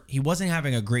start. He wasn't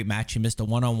having a great match. He missed a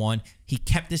one-on-one. He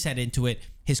kept his head into it.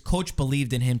 His coach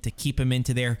believed in him to keep him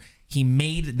into there. He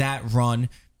made that run,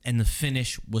 and the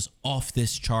finish was off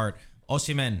this chart.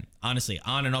 Osimhen, honestly,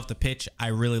 on and off the pitch, I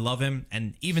really love him.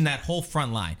 And even that whole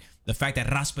front line, the fact that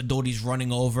Raspadori's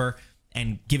running over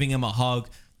and giving him a hug,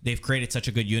 they've created such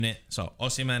a good unit. So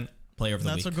Osimhen, player of the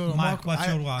That's week. a good one. Mark, Marco, what's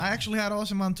your one? I actually had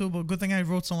Osimhen too, but good thing I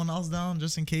wrote someone else down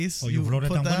just in case. Oh, you wrote it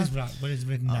put down. that. What is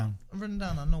written down? I've written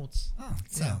down on notes. Oh,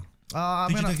 so.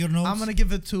 I'm Did you take your notes? I'm gonna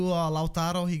give it to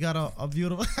Lautaro. He got a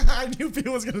beautiful. I knew Pete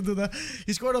was gonna do that.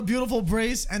 He scored a beautiful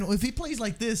brace, and if he plays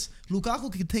like this,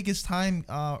 Lukaku can take his time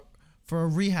for a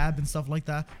rehab and stuff like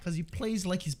that, because he plays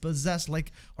like he's possessed,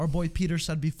 like our boy Peter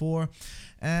said before.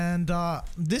 And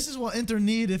this is what Inter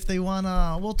need if they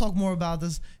wanna. We'll talk more about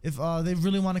this if they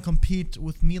really want to compete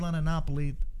with Milan and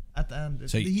Napoli at the end.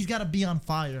 So He's got to be on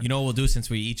fire. You know what we'll do, since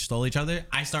we each stole each other?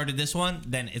 I started this one,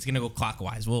 then it's gonna go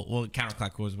clockwise. We'll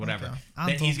counterclockwise, whatever. Okay. Then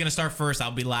Anto. he's gonna start first.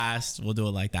 I'll be last. We'll do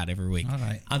it like that every week. All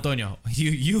right. Antonio,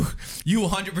 you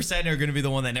 100% are gonna be the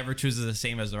one that never chooses the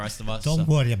same as the rest of us. Don't So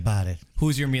worry about it.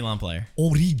 who's your Milan player?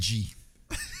 Origi.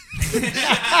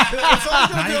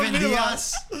 Not even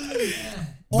Diaz.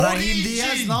 Brahim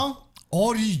Diaz, no?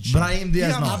 Origi. Brahim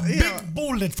Diaz, Yeah, no. A big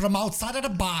bullet from outside of the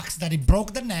box that he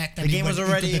broke the net. And The he game was went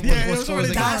into already. the Yeah, goal. it was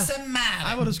already done. Doesn't matter.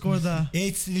 I would have scored that.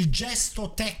 It's il gesto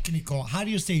tecnico. How do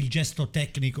you say il gesto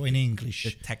tecnico in The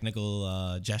English?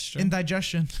 technical gesture,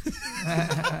 Indigestion.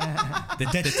 the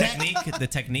technique, the The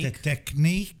technique.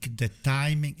 technique, the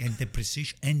timing, and the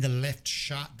precision, and the left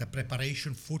shot, the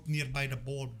preparation, foot nearby the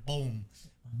ball, boom.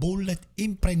 Bullet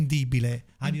imprendibile.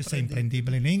 How do you say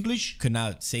imprendibile in English? Could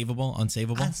not savable,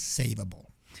 unsavable. Unsavable.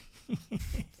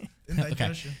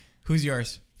 Indigestion. Who's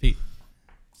yours, Pete?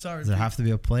 Sorry. Does it Pete. have to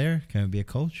be a player? Can it be a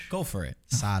coach? Go for it.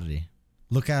 Sarri.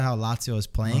 Look at how Lazio is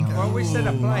playing. Well, we said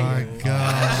a player. You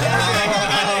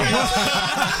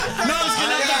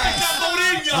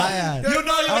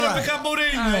know you're gonna become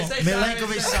Mourinho.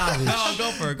 Milenkovic Savic. No,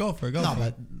 go for it. Go for it. Go No, for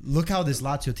it. but look how this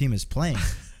Lazio team is playing.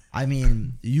 I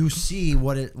mean, you see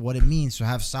what it means to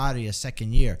have Sarri a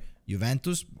second year.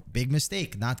 Juventus, big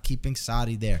mistake not keeping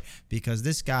Sarri there, because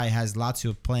this guy has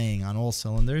Lazio playing on all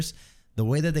cylinders. The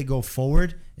way that they go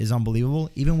forward is unbelievable.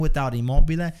 Even without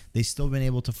Immobile, they've still been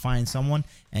able to find someone.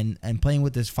 And playing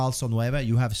with this falso nueve,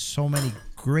 you have so many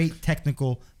great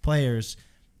technical players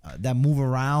that move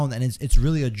around, and it's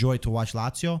really a joy to watch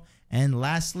Lazio. And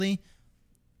lastly,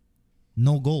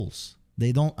 no goals.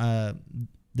 They don't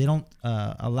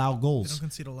allow They goals. don't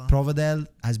concede a lot. Provedel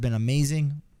has been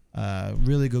amazing,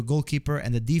 really good goalkeeper,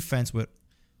 and the defense with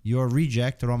your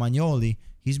reject Romagnoli,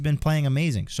 he's been playing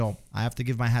amazing. So I have to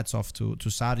give my hats off to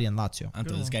Sarri and Lazio.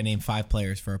 Anto, this guy named 5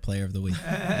 players for a player of the week.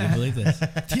 Do you believe this?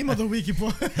 Team of the week, you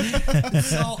put.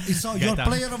 So your down.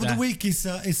 player of the Yeah. week is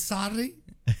Sarri?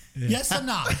 Yes or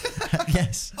no?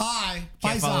 Yes. Aye.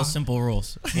 Can't follow Paisa. simple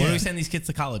rules. What do we send these kids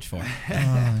to college for?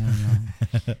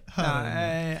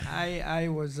 I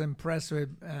was impressed with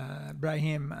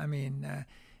Brahim. I mean,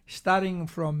 starting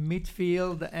from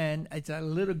midfield, and it's a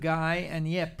little guy, and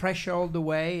pressure all the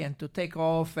way, and to take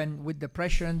off, and with the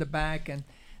pressure in the back, and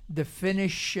the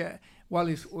finish while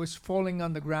he was falling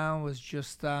on the ground was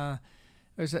just it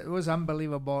was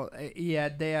unbelievable.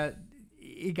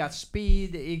 he got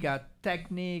speed, he got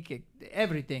technique,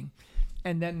 everything.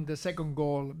 And then the second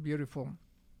goal, beautiful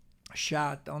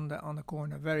shot on the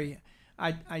corner.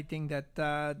 I think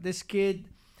that this kid,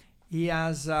 he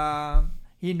knows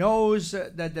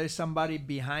that there's somebody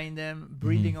behind him,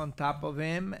 breathing on top of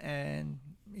him, and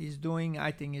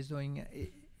I think he's doing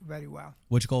it very well.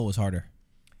 Which goal was harder?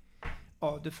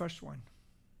 Oh, the first one.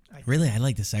 Really, I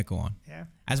like the second one. Yeah.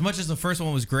 As much as the first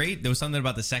one was great, there was something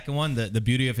about the second one, the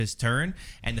beauty of his turn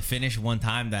and the finish one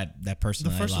time that person.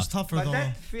 The first was tougher But though.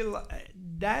 I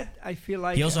feel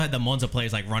like He also had the Monza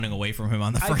players like running away from him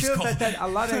on the I first feel goal. that a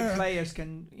lot of players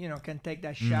can take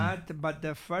that shot, but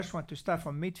the first one to start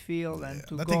from midfield and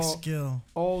to that takes go skill.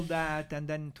 all that and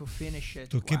then to finish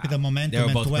it. To keep wow. the They momentum were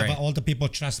and both to have great. all the people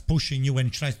just pushing you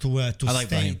and try to I like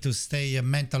Brahim. stay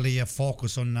mentally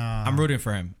focused on. I'm rooting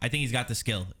for him. I think he's got the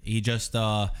skill. He just,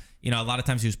 a lot of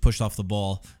times he was pushed off the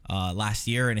ball last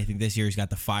year, and I think this year he's got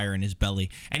the fire in his belly.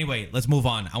 Anyway, let's move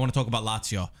on. I want to talk about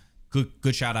Lazio.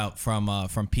 Good shout out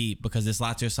from Pete, because this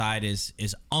Lazio side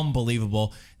is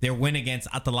unbelievable. Their win against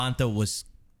Atalanta was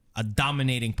a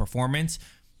dominating performance.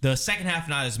 The second half,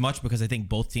 not as much, because I think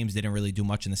both teams didn't really do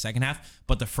much in the second half.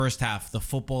 But the first half, the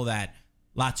football that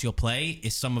Lazio play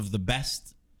is some of the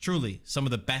best, truly, some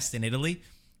of the best in Italy.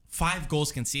 5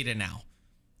 goals conceded now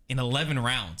in 11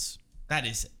 rounds. That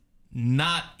is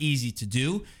not easy to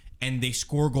do. And they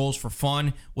score goals for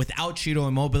fun. Without Ciro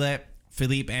Immobile,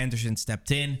 Felipe Anderson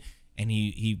stepped in, and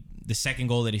he the second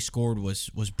goal that he scored was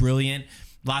brilliant.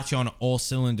 Lazio on all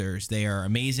cylinders. They are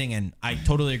amazing, and I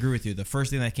totally agree with you. The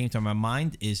first thing that came to my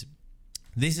mind is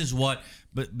this is what,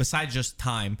 besides just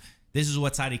time, this is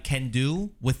what Sarri can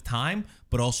do with time,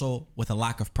 but also with a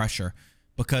lack of pressure.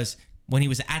 Because when he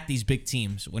was at these big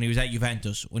teams, when he was at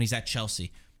Juventus, when he's at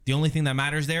Chelsea, the only thing that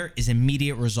matters there is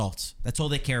immediate results. That's all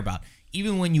they care about.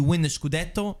 Even when you win the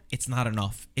Scudetto, it's not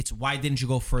enough. It's why didn't you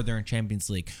go further in Champions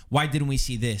League? Why didn't we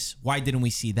see this? Why didn't we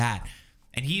see that?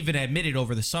 And he even admitted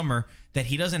over the summer that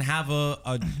he doesn't have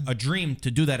a dream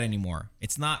to do that anymore.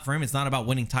 It's not, for him, it's not about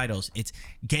winning titles. It's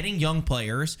getting young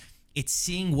players. It's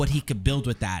seeing what he could build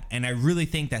with that. And I really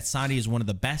think that Sarri is one of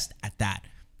the best at that.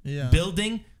 Yeah.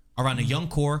 Building around a young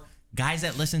core, guys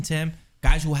that listen to him,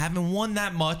 guys who haven't won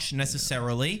that much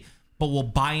necessarily, but will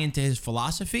buy into his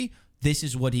philosophy. This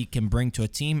is what he can bring to a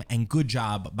team, and good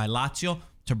job by Lazio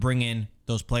to bring in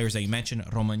those players that you mentioned,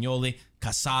 Romagnoli,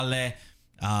 Casale,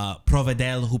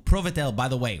 Provedel, by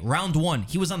the way, round 1,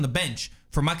 he was on the bench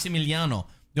for Maximiliano.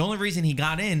 The only reason he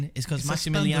got in is because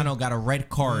Maximiliano got a red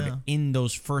card in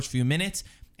those first few minutes,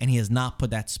 and he has not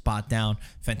put that spot down.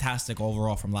 Fantastic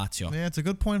overall from Lazio. Yeah, it's a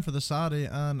good point for the Saudi.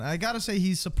 And I got to say,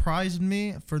 he surprised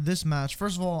me for this match.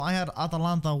 First of all, I had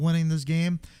Atalanta winning this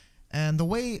game. And the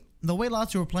way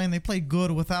Lazio were playing, they played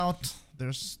good without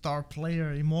their star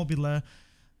player, Immobile.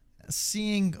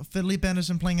 Seeing Felipe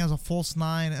Anderson playing as a false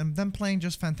 9 and them playing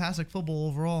just fantastic football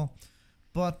overall.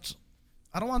 But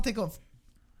I don't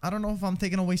know if I'm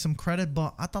taking away some credit,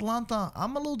 but Atalanta,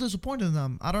 I'm a little disappointed in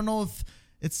them. I don't know if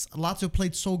it's Lazio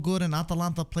played so good and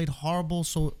Atalanta played horrible,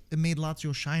 so it made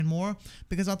Lazio shine more,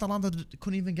 because Atalanta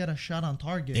couldn't even get a shot on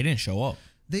target. They didn't show up.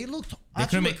 They looked. They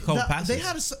couldn't make a couple passes. They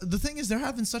had the thing is, they're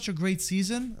having such a great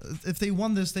season. If they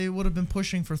won this, they would have been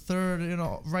pushing for third.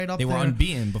 Right up. They were there.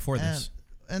 unbeaten before this.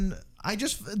 And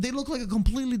they look like a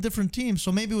completely different team.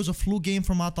 So maybe it was a fluke game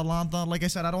from Atalanta. Like I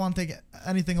said, I don't want to take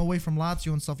anything away from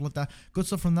Lazio and stuff like that. Good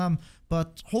stuff from them,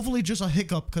 but hopefully just a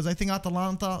hiccup, because I think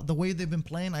Atalanta, the way they've been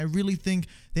playing, I really think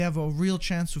they have a real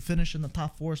chance to finish in the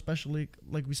top 4, especially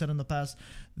like we said in the past.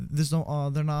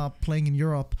 They're not playing in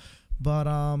Europe. But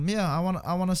yeah, I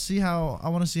want to see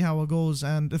how it goes.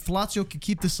 And if Lazio can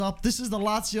keep this up, this is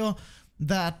Sarri's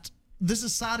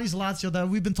Lazio that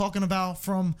we've been talking about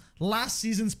from last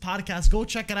season's podcast. Go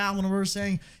check it out when we were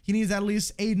saying he needs at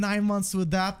least 8-9 months to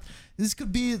adapt. This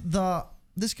could be the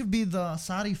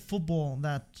Sarri football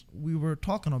that we were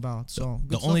talking about. So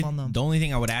good stuff on them. The only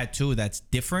thing I would add too that's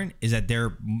different is that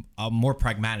they're more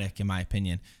pragmatic, in my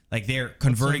opinion. Like, they're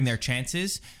converting their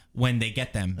chances when they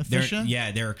get them. Efficient?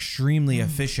 They're extremely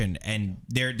efficient, and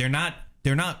they're not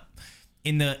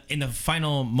in the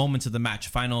final moments of the match,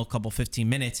 final couple 15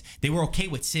 minutes, they were okay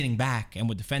with sitting back and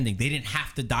with defending. They didn't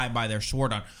have to die by their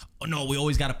sword on, oh no, we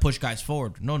always got to push guys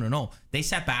forward. No. They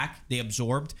sat back, they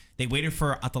absorbed, they waited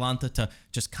for Atalanta to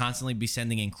just constantly be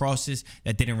sending in crosses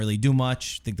that didn't really do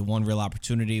much. I think the one real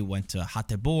opportunity went to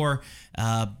Hateboer.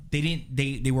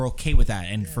 They were okay with that,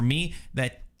 and for me,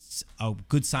 that's a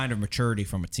good sign of maturity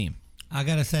from a team. I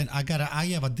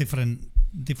have a different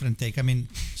take. I mean,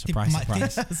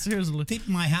 Surprise. Seriously. tip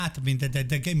my hat. I mean,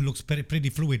 the game looks pretty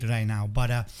fluid right now, but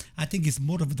I think it's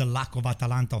more of the lack of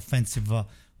Atalanta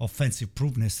offensive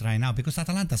proveness right now because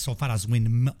Atalanta so far has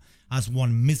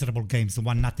won miserable games,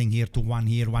 1-0 here to 1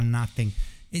 here, 1-0.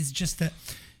 It's just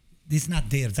it's not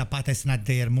there. Zapata is not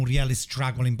there. Muriel is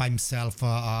struggling by himself.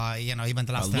 Even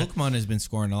the last Lukman has been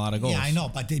scoring a lot of goals. Yeah, I know,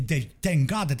 but they thank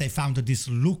God that they found this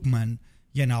Lukman.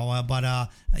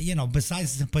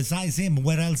 Besides him,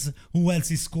 who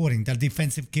else is scoring? The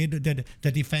defensive kid,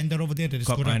 the defender over there. That is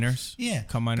Cup scoring. Miners. Yeah.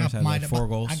 Cup Miners had like 4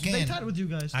 goals. They tied with you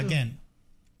guys, too. Again,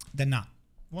 they're not.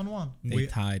 1-1. They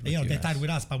tied with you they guys. tied with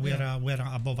us, but we're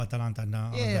above Atalanta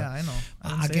now. Yeah, I know.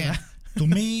 I didn't say Again,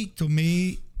 that. to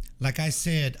me, like I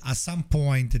said, at some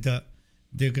point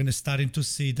they're gonna starting to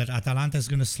see that Atalanta is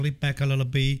gonna slip back a little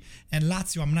bit, and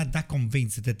Lazio, I'm not that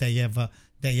convinced that they have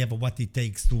what it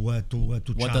takes to What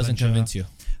challenge. doesn't convince you?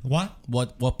 What?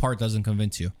 What part doesn't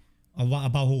convince you?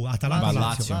 About who? Atalanta. About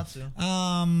or Lazio.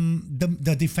 Lazio.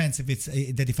 The defensive. It's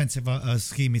the defensive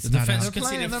scheme. It's The not. defense They're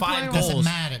conceded playing 5 well. goals.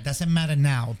 Doesn't matter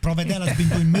now. Provedella's been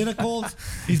doing miracles.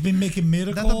 He's been making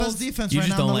miracles. They're the best defense You right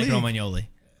just now don't in the like league. Romagnoli.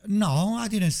 No, I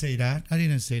didn't say that.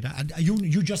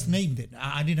 You just named it.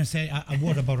 I didn't say a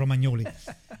word about Romagnoli.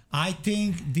 I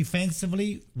think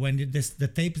defensively, when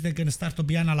the tapes they're gonna start to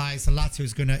be analyzed, Lazio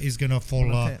is gonna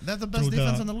fall. Okay. They're the best through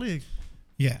defense in the league.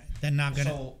 Yeah, they're not gonna.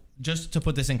 So, just to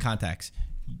put this in context,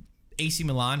 AC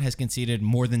Milan has conceded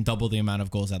more than double the amount of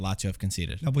goals that Lazio have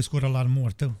conceded. We scored a lot more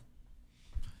too.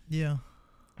 Yeah.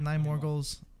 9 more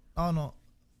goals. Oh, no.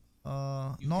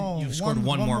 No. you scored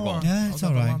one more goal. Yeah, it's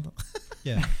all right.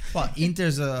 Yeah. Well,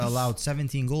 Inter's allowed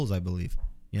 17 goals, I believe.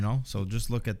 So just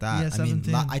look at that. Yeah,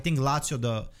 17. I think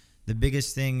Lazio, the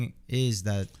biggest thing is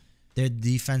that they're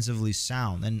defensively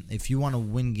sound. And if you want to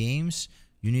win games,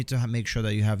 you need to make sure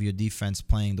that you have your defense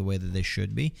playing the way that they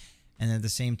should be. And at the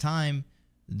same time,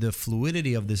 the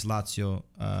fluidity of this Lazio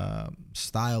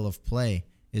style of play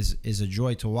is a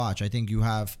joy to watch. I think you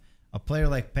have a player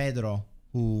like Pedro,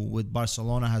 who with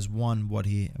Barcelona has won what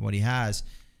he has,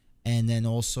 and then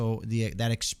also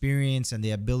that experience and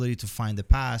the ability to find the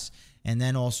pass, and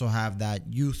then also have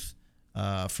that youth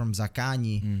from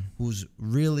Zaccagni, who's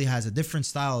really has a different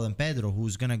style than Pedro,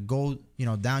 who's gonna go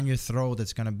down your throat,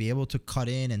 that's gonna be able to cut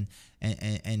in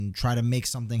and try to make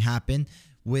something happen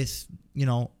with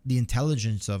the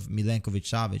intelligence of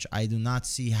Milenkovic-Savic. I do not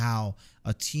see how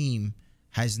a team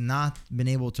has not been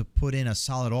able to put in a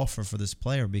solid offer for this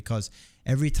player, because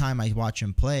every time I watch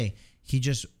him play, he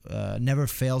just never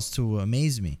fails to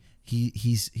amaze me.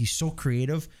 He's so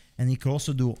creative, and he could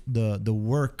also do the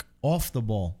work off the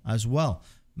ball as well.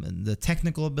 The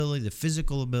technical ability, the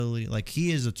physical ability, like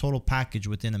he is a total package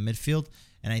within a midfield,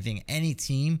 and I think any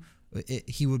team,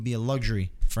 he would be a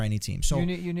luxury for any team. So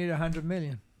you need 100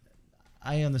 million.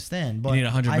 I understand, but You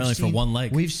need 100 million for one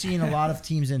leg. We've seen a lot of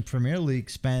teams in Premier League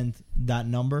spend that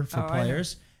number for Oh, I know.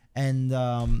 players, and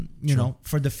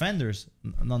for defenders,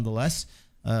 nonetheless,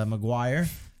 Maguire.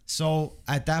 So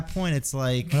at that point, it's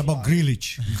like, What about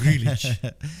Grealish?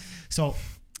 so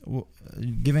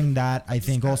giving that, I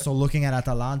think also looking at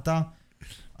Atalanta,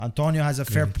 Antonio has a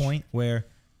fair point where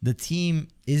the team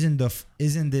isn't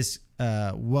this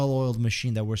well-oiled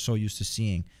machine that we're so used to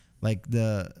seeing. Like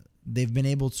they've been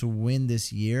able to win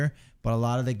this year, but a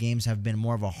lot of the games have been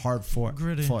more of a hard-fought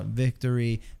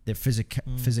victory. Their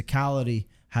physicality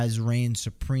has reigned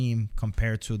supreme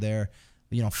compared to their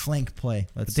flank play.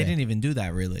 But they didn't even do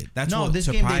that really. That's what this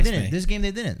game they surprised didn't. me. This game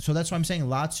they didn't. So that's why I'm saying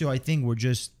Lazio, I think, were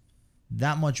just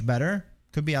that much better.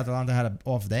 Could be Atalanta had an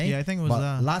off day. Yeah, I think it was but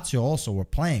that. Lazio also were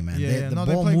playing, man. Yeah, The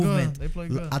they ball played movement. good. They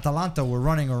played good. Atalanta were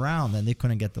running around and they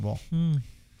couldn't get the ball.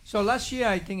 So last year,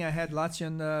 I think I had Lazio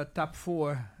in the top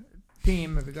 4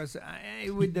 team because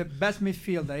with the best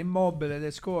midfielder, Immobile,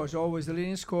 that scores, always the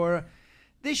leading scorer.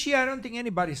 This year, I don't think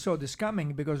anybody saw this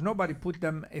coming because nobody put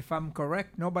them, if I'm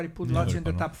correct, nobody put Lazio in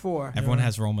the top 4. Everyone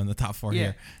has Roma in the top 4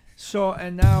 here. So,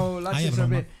 and now I Lazio have is a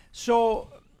Roma. bit. So,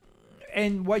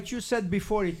 and what you said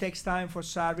before, it takes time for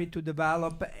Sarri to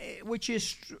develop, which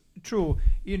is true.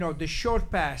 The short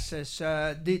passes,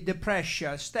 the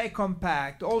pressure, stay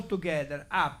compact, all together,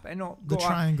 up, and go The up.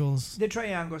 triangles. The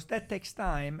triangles, that takes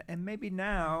time. And maybe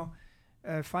now,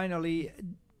 finally,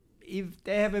 if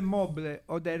they have Immobile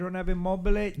or they don't have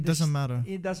Immobile, It doesn't matter.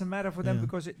 It doesn't matter for them Yeah.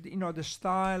 because the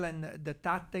style and the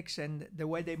tactics and the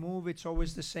way they move, it's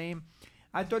always the same.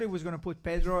 I thought he was going to put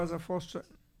Pedro as a first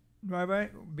driver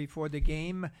before the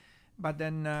game, but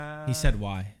then He said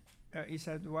why. he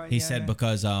said why. He said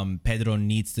because Pedro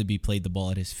needs to be played the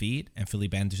ball at his feet, and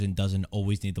Philippe Anderson doesn't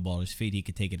always need the ball at his feet. He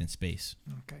could take it in space.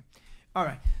 Okay, all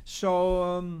right.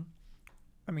 So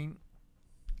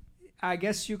I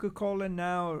guess you could call it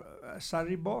now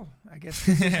Sarri ball. I guess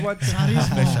this is what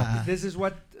this is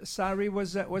what Sarri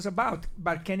was about.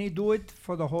 But can he do it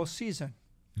for the whole season?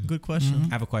 Good question.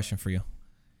 I have a question for you.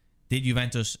 Did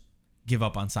Juventus give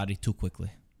up on Sarri too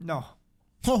quickly? No.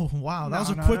 Oh wow, that was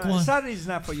a No, quick one. Sarri is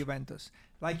not for Juventus.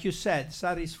 Like you said,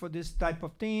 Sarri is for this type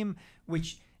of team,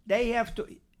 which they have to.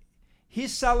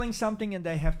 He's selling something, and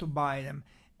they have to buy them.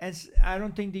 And I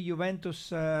don't think the Juventus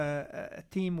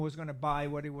team was going to buy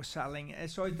what he was selling, and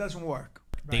so it doesn't work.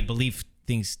 They Right. believe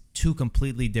things two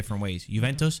completely different ways.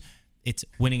 Juventus, it's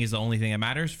winning is the only thing that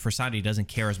matters. For Sarri, he doesn't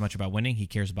care as much about winning. He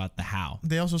cares about the how.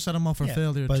 They also set him up for Yeah,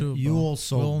 failure but too. you bro.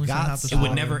 also We'll only got have to It stop would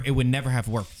him. never have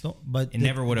worked. So, but It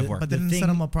never would have worked. But they the didn't set thing-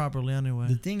 him up properly anyway.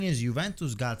 The thing is,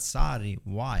 Juventus got Sarri.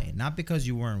 Why? Not because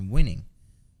you weren't winning.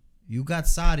 You got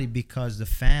Sarri because the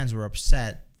fans were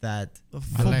upset that The the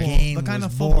football- game the kind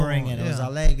was of football, boring and it was yeah.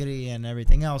 Allegri and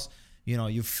everything else. You know,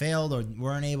 you failed or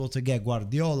weren't able to get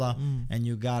Guardiola, and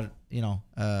you got He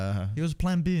was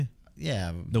Plan B.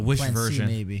 yeah, The wish Plan C version.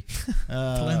 maybe.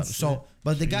 Plan C. So,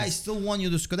 but the guy still won you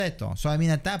the Scudetto. So I mean,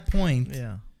 at that point,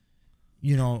 Yeah.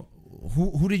 you know,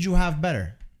 who did you have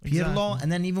better? Pirlo, Exactly.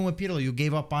 and then even with Pirlo, you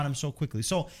gave up on him so quickly.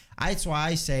 So that's why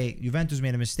I say Juventus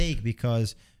made a mistake,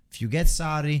 because if you get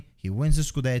Sarri, he wins the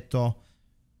Scudetto.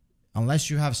 Unless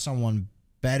you have someone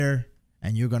better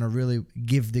and you're gonna really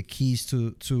give the keys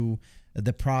to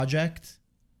the project,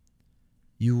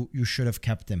 you should have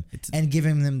kept him and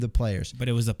given him the players. But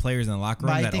it was the players in the locker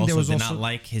But I room that think there also was did also- not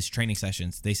like his training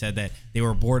sessions. They said that they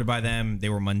were bored by them. They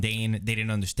were mundane. They didn't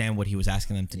understand what he was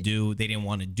asking them to do. They didn't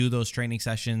want to do those training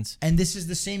sessions. And this is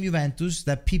the same Juventus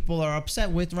that people are upset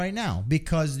with right now,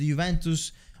 because the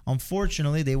Juventus,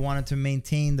 unfortunately, they wanted to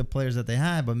maintain the players that they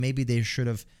had, but maybe they should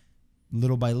have,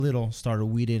 little by little, started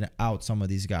weeding out some of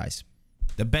these guys.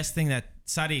 The best thing that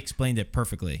Sarri explained it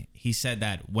perfectly. He said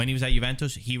that when he was at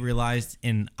Juventus, he realized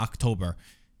in October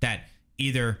that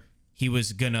either he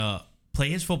was going to play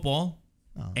his football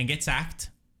and get sacked,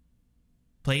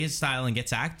 play his style and get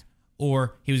sacked,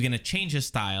 or he was going to change his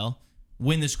style,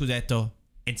 win the Scudetto,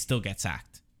 and still get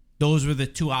sacked. Those were the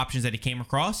two options that he came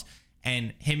across,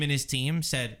 and him and his team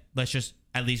said, let's just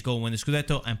at least go win the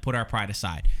Scudetto and put our pride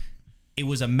aside. It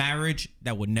was a marriage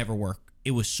that would never work.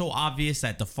 It was so obvious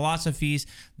that the philosophies,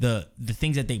 the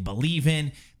things that they believe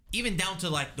in, even down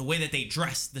to like the way that they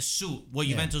dress, the suit, what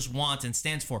Juventus wants and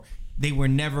stands for, they were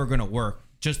never going to work.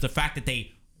 Just the fact that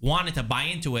they wanted to buy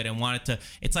into it and wanted to,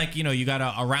 it's like, you know, you got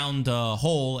a round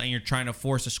hole and you're trying to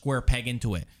force a square peg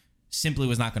into it. Simply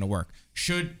was not going to work.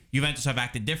 Should Juventus have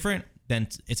acted different, then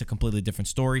it's a completely different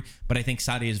story. But I think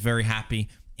Sarri is very happy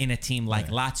in a team like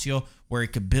Lazio, where he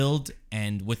could build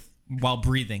and while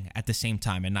breathing at the same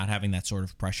time and not having that sort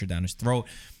of pressure down his throat.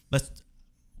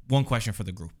 One question for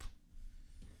the group.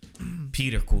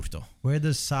 Peter Curto. Where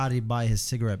does Sarri buy his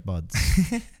cigarette butts?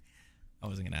 I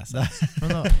wasn't going to ask that. From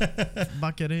the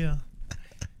Baccaria.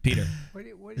 Peter. What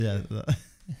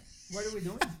are we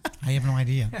doing? I have no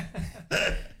idea.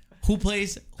 Who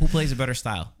plays a better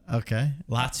style? Okay.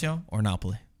 Lazio or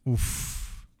Napoli?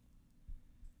 Oof.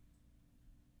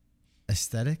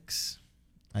 Aesthetics?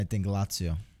 I think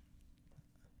Lazio.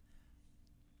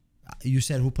 You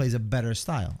said who plays a better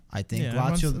style. I think Yeah,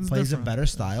 Lazio it's plays different. a better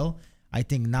style. I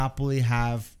think Napoli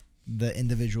have the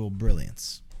individual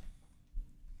brilliance.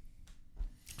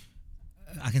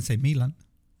 I can say Milan.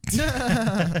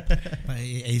 But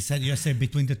he said you said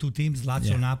between the two teams,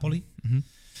 Lazio, Yeah. Napoli.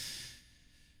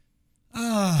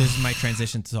 This is my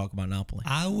transition to talk about Napoli.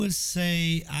 I would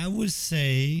say.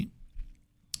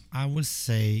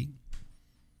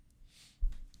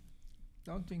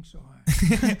 Don't think so.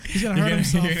 He's gonna hurt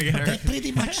himself. They're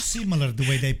pretty much similar the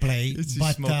way they play, It's just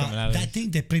but smoke coming out of I it.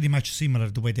 think they're pretty much similar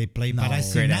the way they play. But I No.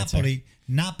 see Great answer.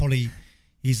 Napoli,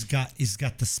 he's got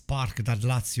the spark that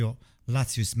Lazio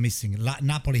is missing.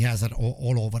 Napoli has it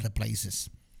all over the places.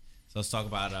 So let's talk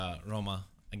about Roma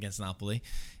against Napoli.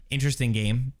 Interesting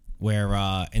game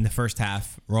where in the first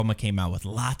half, Roma came out with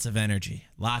lots of energy,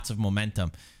 lots of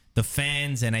momentum. The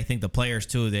fans and I think the players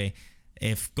too,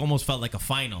 it almost felt like a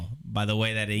final by the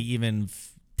way that even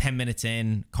 10 minutes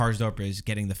in, Karsdorp is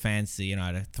getting the fans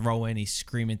to throw in. He's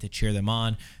screaming to cheer them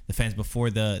on. The fans before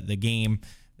the game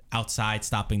outside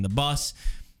stopping the bus.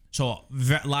 So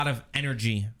a lot of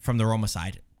energy from the Roma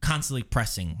side, constantly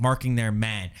pressing, marking their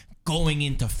man, going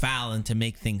into foul and to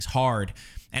make things hard.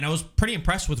 And I was pretty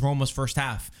impressed with Roma's first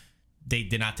half. They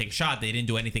did not take a shot. They didn't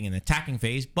do anything in the attacking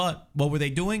phase. But what were they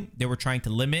doing? They were trying to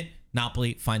limit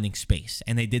Napoli finding space.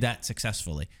 And they did that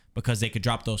successfully because they could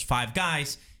drop those 5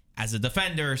 guys as the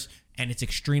defenders. And it's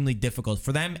extremely difficult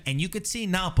for them. And you could see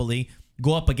Napoli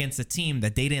go up against a team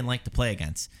that they didn't like to play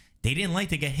against. They didn't like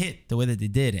to get hit the way that they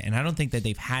did. And I don't think that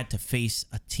they've had to face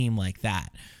a team like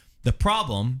that. The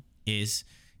problem is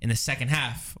in the second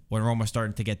half when Roma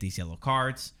started to get these yellow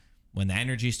cards, when the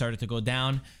energy started to go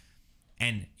down,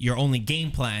 and your only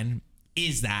game plan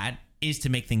is to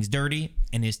make things dirty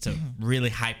and is to really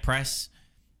high press.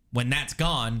 When that's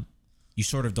gone, you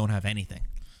sort of don't have anything.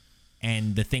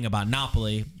 And the thing about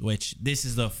Napoli, which this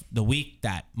is the week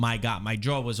that my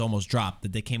jaw was almost dropped,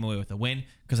 that they came away with a win,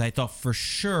 because I thought for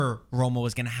sure Roma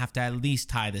was going to have to at least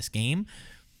tie this game.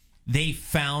 They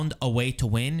found a way to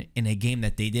win in a game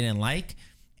that they didn't like,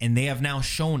 and they have now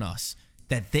shown us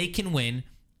that they can win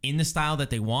in the style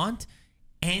that they want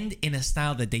and in a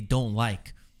style that they don't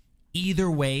like.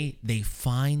 Either way, they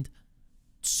find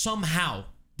somehow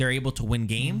they're able to win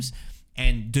games.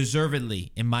 And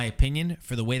deservedly, in my opinion,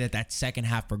 for the way that second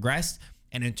half progressed.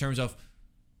 And in terms of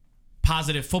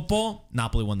positive football,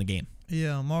 Napoli won the game.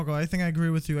 Yeah, Marco, I think I agree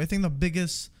with you. I think the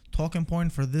biggest talking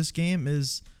point for this game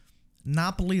is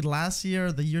Napoli last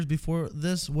year, the years before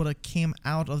this, would have came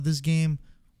out of this game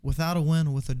without a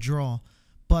win, with a draw.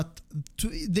 But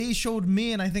they showed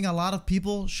me, and I think a lot of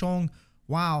people, showing,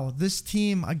 wow, this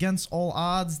team, against all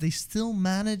odds, they still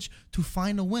manage to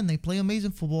find a win. They play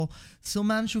amazing football, still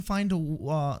manage to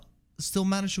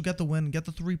get the win, get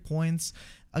the 3 points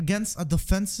against a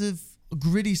defensive,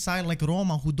 gritty side like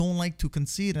Roma, who don't like to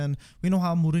concede. And we know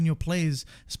how Mourinho plays,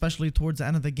 especially towards the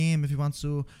end of the game, if he wants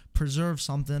to preserve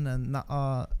something and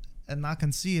not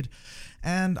concede.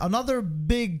 And another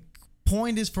big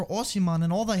point is for Osimhen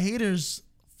and all the haters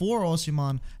for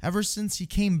Osimhen. Ever since he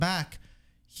came back,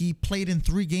 he played in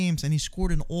 3 games and he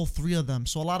scored in all 3 of them.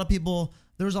 So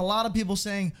there's a lot of people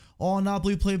saying, oh,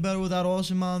 Napoli played better without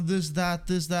Osimhen, this,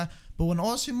 that. But when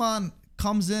Osimhen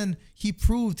comes in, he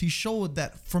showed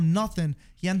that from nothing,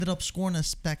 he ended up scoring a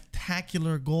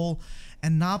spectacular goal.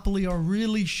 And Napoli are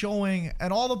really showing,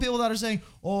 and all the people that are saying,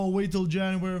 oh, wait till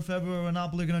January or February when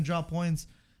Napoli are going to drop points.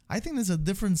 I think there's a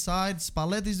different side.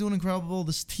 Spalletti's doing incredible.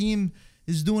 This team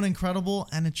is doing incredible,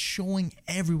 and it's showing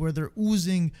everywhere. They're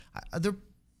oozing.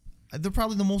 They're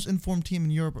probably the most informed team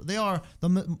in Europe. They are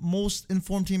the most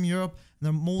informed team in Europe, and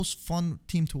the most fun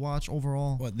team to watch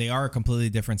overall. Well, they are a completely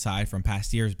different side from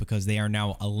past years, because they are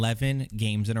now 11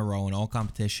 games in a row in all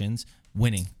competitions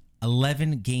winning.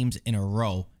 11 games in a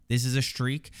row. This is a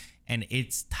streak, and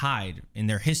it's tied in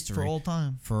their history.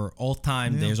 For all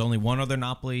time. Yeah. There's only one other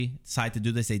Napoli side to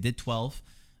do this. They did 12.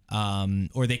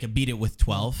 Or they could beat it with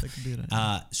 12. They could beat it,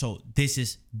 yeah. So this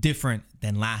is different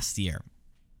than last year.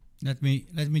 Let me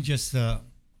just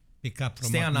pick up from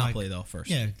Stay what on Mike, Napoli though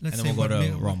first. Yeah, and then we'll go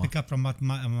to Roma. Pick up from what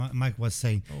Mike was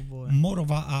saying. Oh boy. More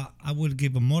of I will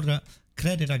give more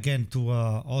credit again to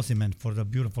Osimhen for the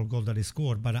beautiful goal that he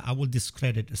scored, but I will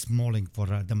discredit Smalling for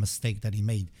the mistake that he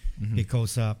made,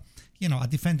 because a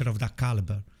defender of that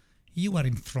caliber, you are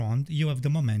in front, you have the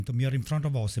momentum, you're in front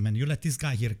of Osimhen, you let this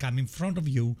guy here come in front of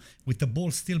you with the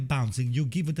ball still bouncing, you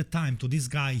give the time to this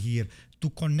guy here to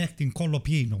connect in collo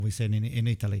pieno, we say in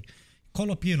Italy.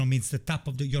 Collo pieno means the top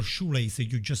of your shoelace,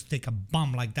 you just take a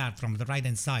bomb like that from the right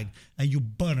hand side and you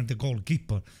burn the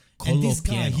goalkeeper. And this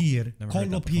guy here,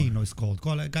 collo pieno is called.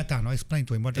 Gaetano, explain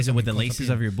to him what is it with the laces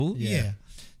of your boot? Yeah.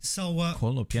 So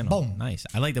collo pieno. Boom. Nice.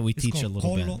 I like that we teach a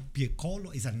little bit.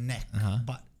 Collo is a neck,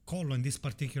 but collo in this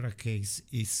particular case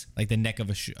is like the neck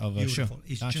of a shoe.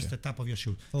 It's just the top of your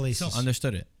shoe. So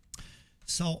understood it.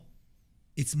 So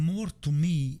it's more, to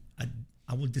me,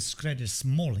 I would discredit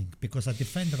Smalling, because a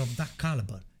defender of that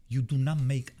caliber, you do not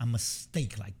make a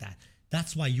mistake like that.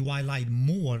 That's why you highlight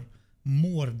more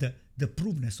the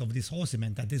proveness of this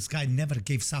Osimhen, that this guy never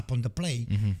gives up on the play.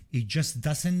 He just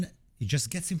doesn't. He just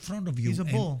gets in front of you. He's a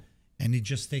bull, and he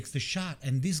just takes the shot.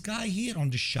 And this guy here on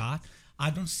the shot,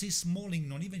 I don't see Smalling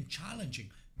not even challenging.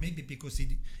 Maybe because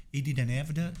he didn't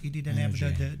have the speed energy.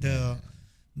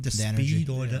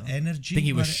 or the energy. I think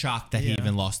he was shocked that he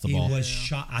even lost the ball. He was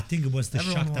shocked. I think it was the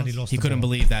Everyone shock that he was. lost. He the couldn't ball.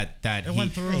 believe that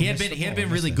went through. he had Missed been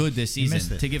Missed really it. good this Missed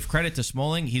season. it. To give credit to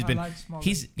Smalling, he's been like Smalling.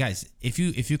 he's guys. If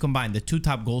you combine the 2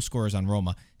 top goal scorers on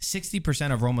Roma,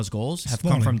 60% of Roma's goals have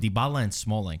Smalling. come from Dybala and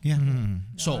Smalling. Yeah.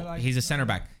 So I like he's a center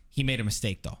back. He made a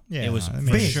mistake though. Yeah, it was I for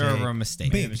made a sure mistake. a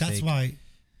mistake. Big. That's why.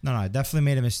 No, I definitely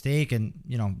made a mistake, and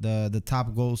the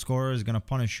top goal scorer is gonna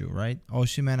punish you, right?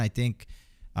 Osimhen, I think,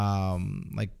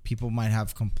 like people might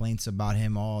have complaints about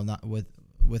him. Oh, not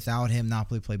without him,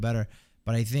 Napoli play better.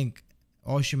 But I think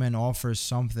Osimhen offers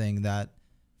something that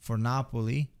for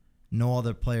Napoli, no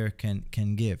other player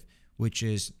can give, which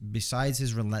is, besides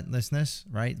his relentlessness,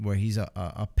 right, where he's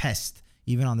a pest.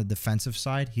 Even on the defensive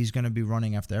side, he's going to be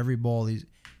running after every ball.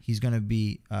 He's going to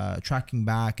be tracking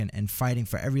back and fighting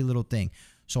for every little thing.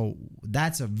 So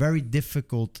that's a very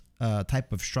difficult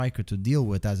type of striker to deal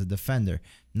with as a defender.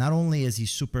 Not only is he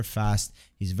super fast,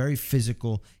 he's very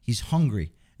physical, he's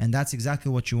hungry. And that's exactly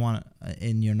what you want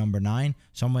in your number 9.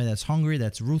 Somebody that's hungry,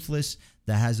 that's ruthless,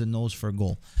 that has a nose for a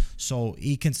goal. So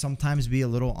he can sometimes be a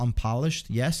little unpolished,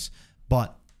 yes,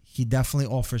 but he definitely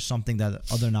offers something that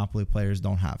other Napoli players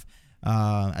don't have.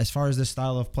 As far as the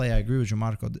style of play, I agree with you,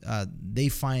 Marco. They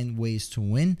find ways to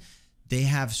win. They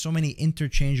have so many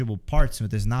interchangeable parts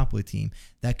with this Napoli team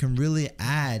that can really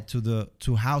add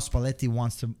to how Spalletti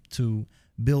wants to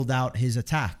build out his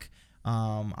attack.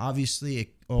 Obviously, it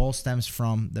all stems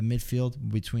from the midfield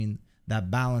between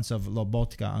that balance of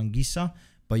Lobotka and Anguissa,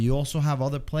 but you also have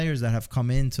other players that have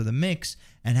come into the mix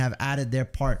and have added their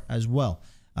part as well.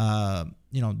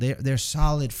 They're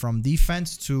solid from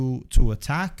defense to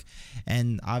attack,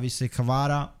 and obviously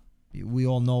Kvara, we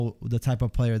all know the type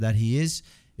of player that he is.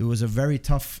 It was a very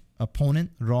tough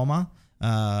opponent, Roma,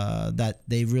 that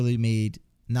they really made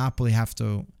Napoli have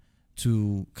to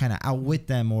kind of outwit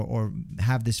them or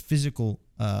have this physical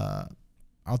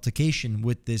altercation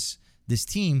with this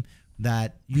team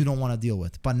that you don't want to deal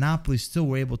with. But Napoli still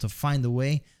were able to find a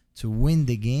way to win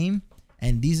the game,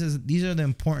 and these are the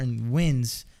important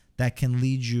wins that can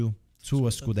lead you to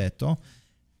a Scudetto.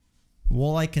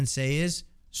 All I can say is,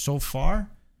 so far,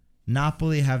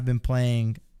 Napoli have been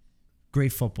playing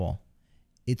great football.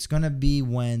 It's going to be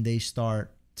when they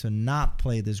start to not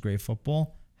play this great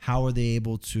football, how are they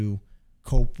able to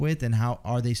cope with, and how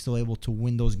are they still able to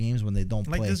win those games when they don't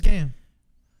play? Like this game.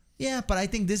 Yeah, but I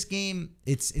think this game,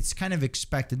 it's kind of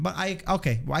expected. But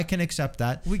I can accept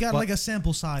that. We got but, like a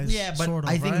sample size. Yeah, but sort of,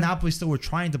 I think right? Napoli still were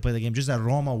trying to play the game, just that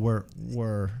Roma were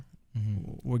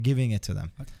giving it to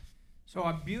them. So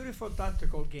a beautiful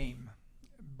tactical game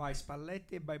by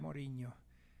Spalletti and by Mourinho.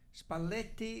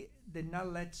 Spalletti did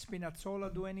not let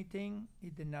Spinazzola do anything. He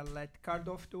did not let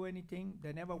Cardoff do anything.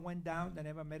 They never went down. They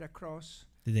never made a cross.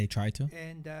 Did they try to?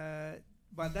 And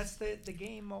but that's the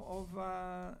game of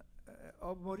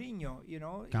Mourinho. You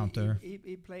know, Counter.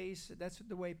 He plays. That's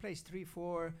the way he plays.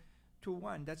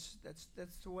 3-4-2-1. That's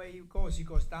the way he goes. He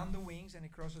goes down the wings and he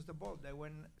crosses the ball.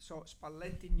 So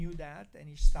Spalletti knew that and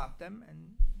he stopped them.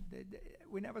 And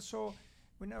we never saw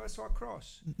a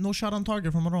cross. No shot on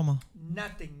target from Roma.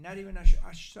 Nothing. Not even a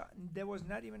shot. There was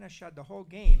not even a shot the whole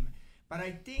game. But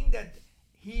I think that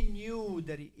he knew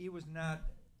that he was not.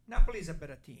 Napoli is a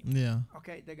better team. Yeah.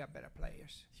 Okay, they got better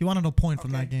players. He wanted a point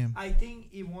from Okay? that game. I think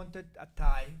he wanted a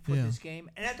tie for Yeah. this game,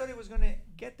 and I thought he was going to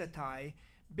get the tie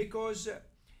because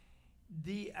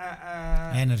the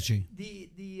Energy.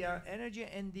 the energy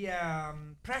and the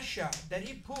pressure that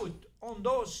he put on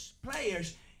those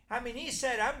players. I mean, he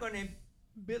said, "I'm going to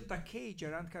build a cage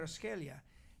around Kvaratskhelia."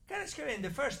 Kvaratskhelia in the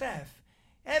first half,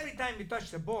 every time he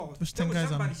touched the ball, There's there 10 was guys on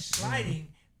somebody him. sliding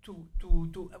to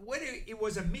whether it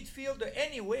was a midfielder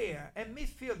anywhere. A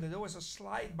midfielder, there was a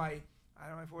slide by, I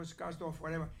don't know if it was Karsdorp,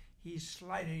 whatever. He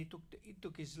slided. He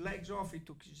took his legs off. He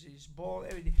took his ball.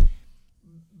 Everything.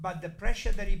 But the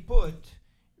pressure that he put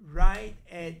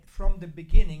from the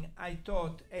beginning, I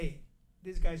thought, hey,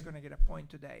 this guy's gonna get a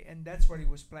point today, and that's what he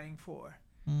was playing for.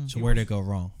 So where did it go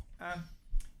wrong?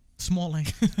 Smalling.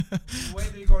 Where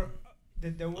did he go?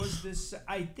 There was this.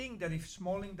 I think that if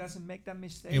Smalling doesn't make that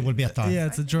mistake, It will be a tie. Yeah,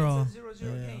 it's a I think draw. It's a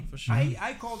 0-0 Yeah, game. for sure.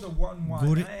 I called a 1-1.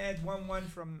 Guri- I had 1-1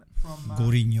 from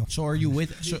Mourinho. So are you with?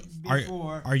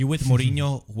 before. Are you with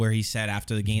Mourinho where he said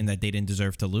after the game that they didn't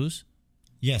deserve to lose?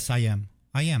 Yes, I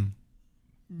am.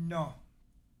 No.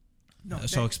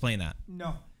 So explain that.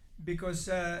 No, because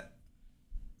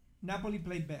Napoli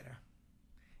played better.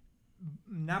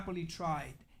 Napoli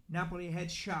tried. Napoli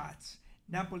had shots.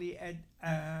 Napoli had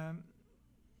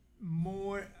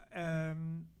more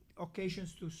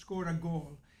occasions to score a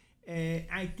goal.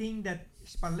 I think that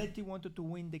Spalletti wanted to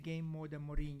win the game more than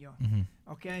Mourinho.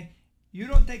 Okay, you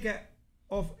don't take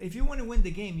off if you want to win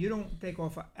the game. You don't take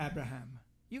off Abraham.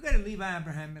 You got to leave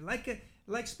Abraham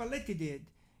like Spalletti did.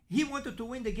 He wanted to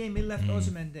win the game. He left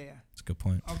Osimhen there. That's a good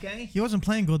point. Okay. He wasn't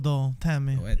playing good though,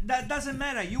 Tammy. That doesn't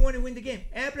matter. You want to win the game.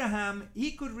 Abraham,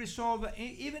 he could resolve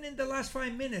even in the last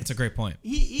 5 minutes. That's a great point.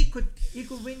 He could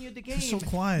win you the game. He's so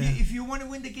quiet. If you want to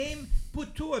win the game,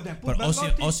 put two of them. Put But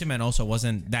Belotti- Osimhen also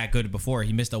wasn't that good before.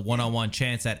 He missed a one-on-one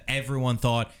chance that everyone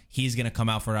thought he's going to come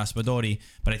out for Raspadori.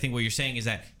 But I think what you're saying is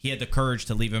that he had the courage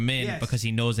to leave him in Yes. because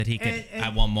he knows that he could And-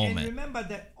 at one And moment. remember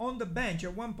that on the bench,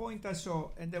 at one point I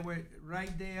saw, and they were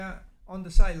right there on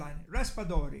the sideline.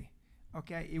 Raspadori,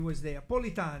 okay, he was there.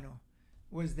 Politano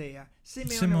was there.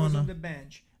 Simeone was on the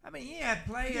bench. I mean, he had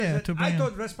players. Yeah, that to I bring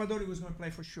thought Raspadori was going to play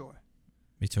for sure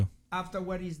Me too. after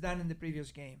what he's done in the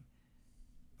previous game.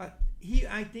 But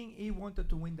I think he wanted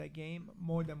to win that game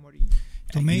more than Mourinho.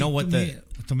 To me, know what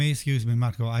excuse me,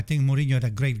 Marco, I think Mourinho had a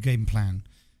great game plan.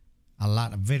 a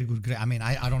lot of very good. I mean,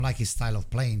 I don't like his style of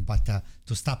playing, but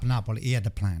to stop Napoli, he had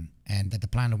a plan, and the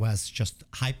plan was just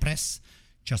high press,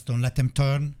 just don't let them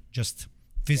turn, just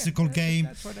physical game,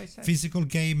 That's what I said. physical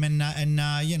game, and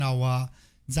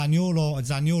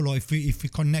Zaniolo, if we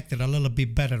connected a little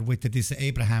bit better with this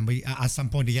Abraham, at some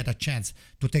point he had a chance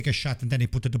to take a shot, and then he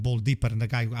put the ball deeper, and the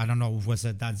guy, I don't know if it was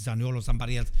that Zaniolo or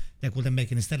somebody else, they couldn't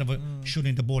make it. Instead of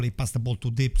shooting the ball, he passed the ball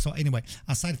too deep. So anyway,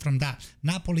 aside from that,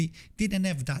 Napoli didn't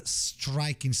have that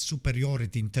striking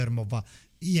superiority in terms of,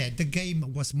 the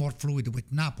game was more fluid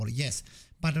with Napoli, yes.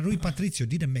 But Rui Patricio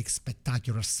didn't make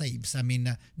spectacular saves. I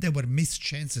mean, there were missed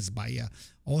chances by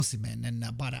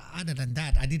Osimhen, but other than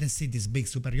that, I didn't see this big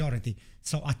superiority.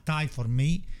 So a tie for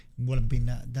me would have been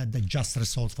the just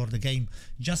result for the game,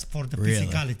 just for the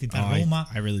physicality that Roma.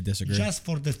 I really disagree. Just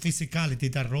for the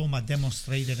physicality that Roma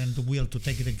demonstrated and the will to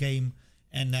take the game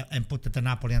and put the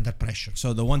Napoli under pressure.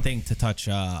 So the one thing to touch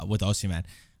with Osimhen,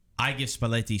 I give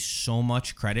Spalletti so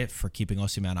much credit for keeping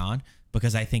Osimhen on,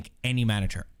 because I think any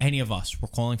manager, any of us, were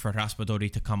calling for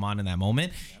Raspadori to come on in that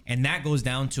moment. And that goes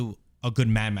down to a good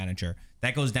man manager.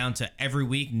 That goes down to every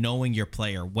week knowing your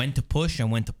player, when to push and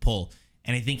when to pull.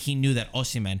 And I think he knew that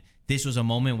Osimhen, this was a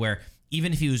moment where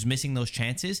even if he was missing those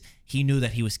chances, he knew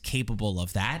that he was capable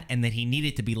of that and that he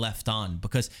needed to be left on.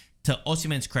 Because to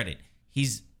Osimhen's credit,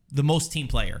 he's the most team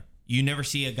player. You never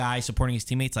see a guy supporting his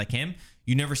teammates like him.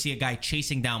 You never see a guy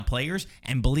chasing down players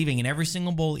and believing in every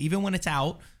single ball, even when it's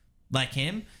out, like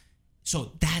him.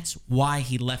 So that's why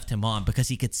he left him on, because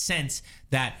he could sense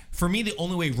that, for me, the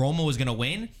only way Roma was going to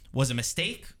win was a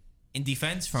mistake in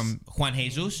defense from Juan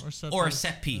Jesus or a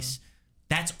set piece.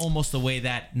 That's almost the way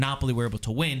that Napoli were able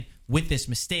to win, with this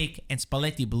mistake. And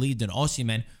Spalletti believed in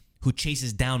Osimhen, who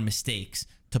chases down mistakes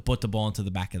to put the ball into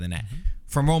the back of the net.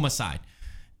 From Roma's side,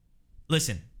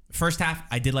 listen, first half,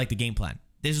 I did like the game plan.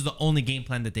 This is the only game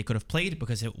plan that they could have played,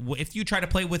 because if you try to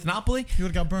play with Napoli, You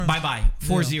would've got burned. Bye-bye.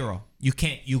 4-0.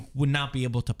 You would not be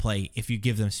able to play if you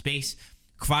give them space.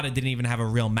 Kvara didn't even have a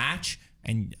real match,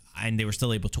 and they were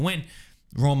still able to win.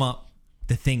 Roma,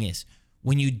 the thing is,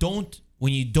 when you don't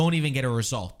even get a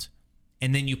result,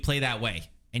 and then you play that way,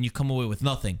 and you come away with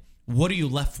nothing, what are you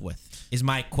left with? Is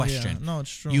my question. Yeah, no, it's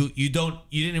true. You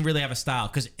didn't really have a style,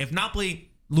 because if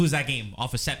Napoli lose that game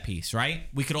off a set piece, right?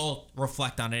 We could all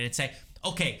reflect on it and say,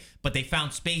 okay, but they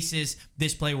found spaces.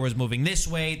 This player was moving this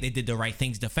way. They did the right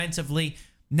things defensively.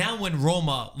 Now when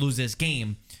Roma loses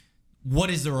game, what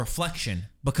is the reflection?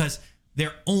 Because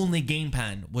their only game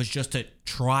plan was just to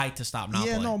try to stop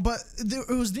Napoli. Yeah, no, but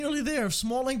it was nearly there. If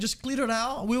Smalling just cleared it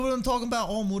out, we wouldn't talking about,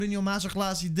 Mourinho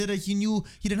masterclass. He did it. He knew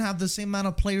he didn't have the same amount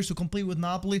of players to complete with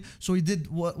Napoli, so he did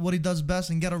what he does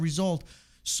best and get a result.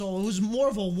 So it was more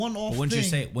of a one-off thing.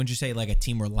 Wouldn't you say like a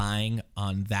team relying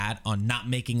on that, on not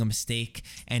making a mistake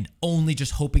and only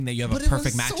just hoping that you have a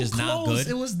perfect match is not good?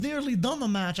 It was nearly done, the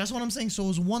match. That's what I'm saying. So it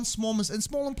was one small mistake. And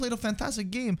Smalling played a fantastic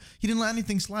game. He didn't let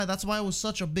anything slide. That's why it was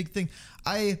such a big thing.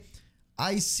 I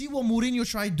see what Mourinho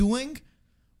tried doing,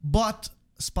 but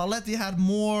Spalletti had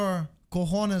more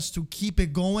cojones to keep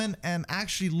it going and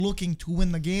actually looking to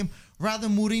win the game, rather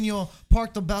than Mourinho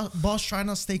park the bus trying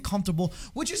to stay comfortable,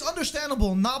 which is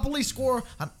understandable. Napoli score,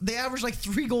 they average like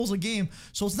 3 goals a game,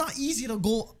 so it's not easy to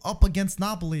go up against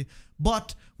Napoli.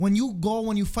 But when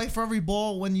you fight for every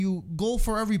ball, when you go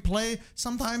for every play,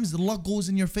 sometimes the luck goes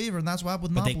in your favor, and that's what happened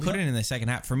with But Napoli. they couldn't in the second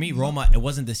half. For me, Roma, it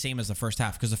wasn't the same as the first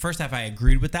half, because the first half I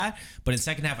agreed with that, but in the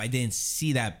second half I didn't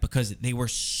see that, because they were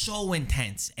so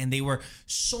intense and they were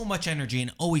so much energy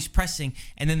and always pressing,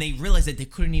 and then they realized that they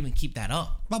couldn't even keep that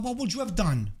up. But what would you have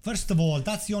done? First of all,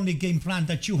 that's the only game plan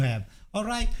that you have. All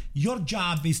right? Your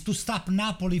job is to stop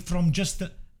Napoli from just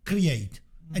create.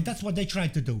 And that's what they try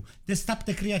to do. They stop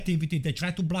the creativity. They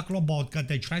try to block Lobotka.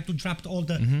 They try to drop all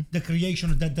the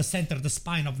creation, the center, the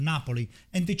spine of Napoli.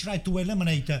 And they try to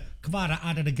eliminate Kvara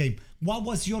out of the game. What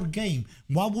was your game?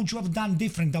 What would you have done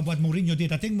different than what Mourinho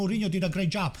did? I think Mourinho did a great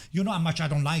job. You know how much I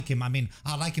don't like him. I mean,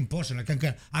 I like him personally.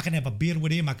 I can have a beer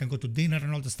with him. I can go to dinner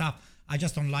and all the stuff. I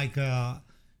just don't like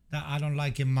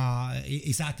him,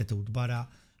 his attitude. But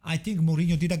I think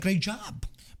Mourinho did a great job.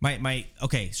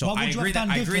 Okay, so What I would you agree have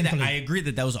that done I agree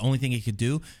that was the only thing he could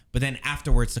do. But then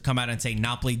afterwards to come out and say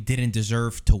Napoli didn't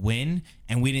deserve to win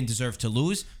and we didn't deserve to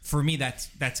lose, for me that's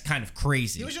kind of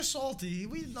crazy. He was just salty.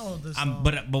 We know this.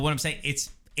 But what I'm saying, it's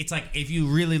like if you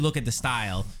really look at the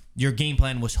style, your game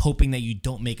plan was hoping that you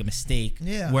don't make a mistake,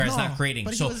 whereas not creating.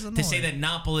 But So to say that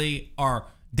Napoli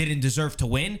didn't deserve to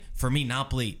win, for me,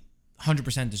 Napoli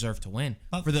 100% deserve to win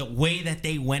for the way that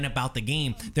they went about the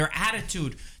game, their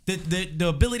attitude, the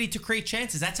ability to create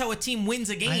chances. That's how a team wins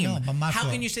a game. I know, but Marco, how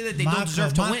can you say that they don't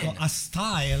deserve to win? A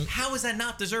style. How is that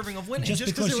not deserving of winning? Just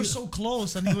Just because they were you- so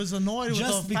close, and he was annoyed with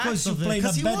Just the because facts you of it. played a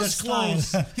 'Cause he better was close.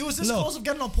 style. He was this Look, close of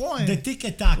getting a point. The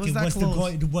tiki taka Was that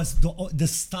was close? the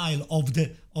style of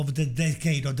the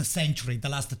decade or the century, the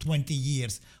last 20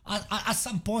 years. At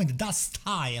some point, that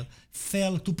style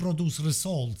failed to produce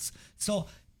results. So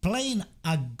playing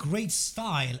a great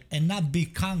style and not be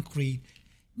concrete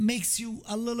makes you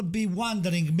a little bit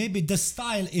wondering. Maybe the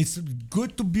style is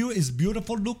good to view, is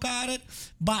beautiful. Look at it,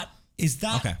 but is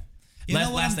that Okay. You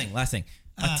know what Last I'm- thing.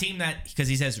 A team that, because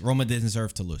he says Roma didn't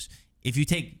deserve to lose. If you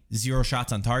take 0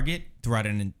 shots on target throughout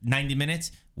in 90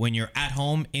 minutes, when you're at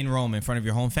home in Rome in front of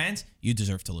your home fans, you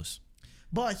deserve to lose.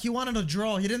 But he wanted a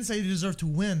draw. He didn't say he deserved to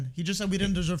win. He just said we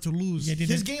didn't deserve to lose. Yeah,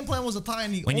 His game plan was a tie,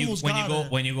 and he When you almost when got you go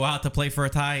it. when you go out to play for a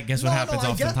tie, guess what happens I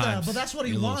get oftentimes? that, but that's what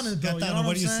he You lose. wanted, though. Gaetano, You know what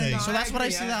what do you I'm saying? say? So that's what I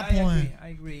see that agree, point. I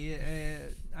agree.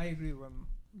 I agree with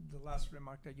the last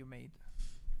remark that you made.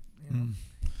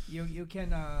 You know, you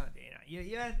can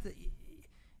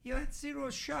you had 0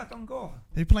 shot on goal.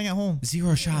 They're playing at home.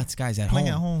 0 shots, guys, at Playing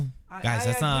home. at home. Guys,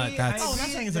 that's not- agree, that's- I Oh, agree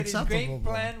that's saying it's that his acceptable, game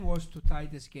bro. plan was to tie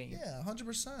this game. Yeah,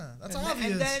 100%. That's and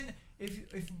obvious. and then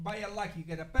if by a luck you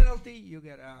get a penalty, you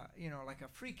get a like a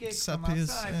free kick Set from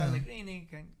piece, outside. yeah. Pellegrini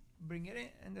can bring it in,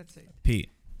 and that's it. Pete,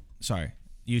 sorry,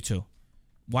 you two.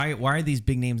 Why are these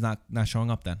big names not showing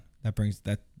up then? That brings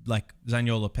that, like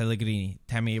Zaniolo, Pellegrini,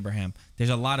 Tammy Abraham. There's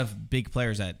a lot of big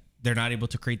players that they're not able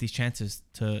to create these chances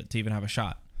to even have a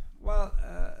shot. Well,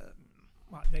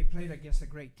 they played against a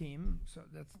great team, so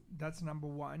that's number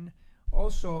one.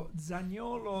 Also,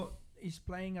 Zaniolo is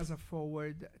playing as a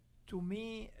forward. To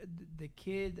me, the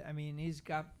kid, I mean, he's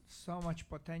got so much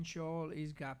potential.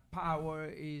 He's got power.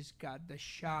 He's got the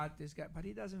shot. But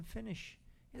he doesn't finish.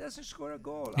 He doesn't score a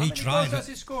goal. How He many tried goals does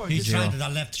he score? He This tried year?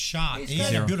 that left shot. He's He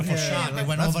had got a beautiful Yeah, shot. It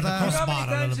went that's over the bad. You know how crossbar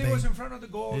many a times little he was bit. in front of the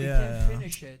goal? He Yeah. can't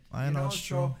finish it. I you know, know, it's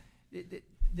so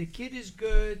the kid is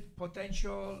good,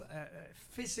 potential,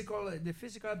 physical. The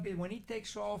physical ability. When he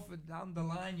takes off down the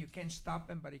line, you can't stop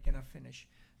him, but he cannot finish.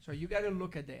 So you got to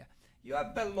look at there. You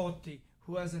have Bellotti,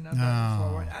 who has another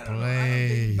forward. I don't know. I don't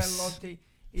think please. Bellotti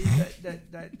is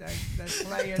that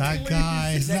player That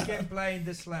guy is that not- can play in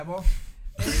this level.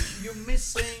 And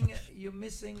you're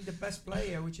missing the best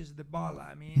player, which is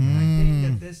Dybala. I mean, I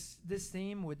think that this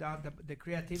team without the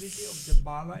creativity of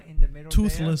Dybala in the middle,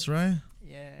 Toothless, right?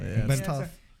 there, Yeah, that's so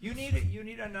tough. you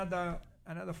need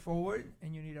another forward,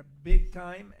 and you need a big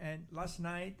time. And last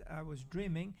night I was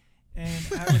dreaming, and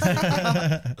I was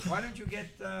thinking, why don't you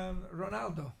get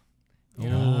Ronaldo? You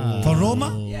know? For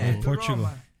Roma? Yeah, to Portugal.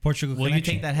 Roma. Portugal. Will you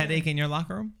connection. take that headache in your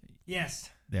locker room? Yes,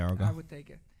 There we go. I would take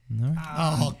it. All right.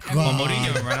 Oh, and- Well, God.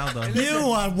 Mourinho and Ronaldo. You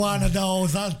are one of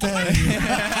those, I'll tell you.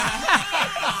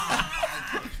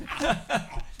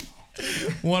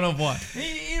 One of what?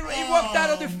 He walked out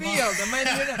of the field. The man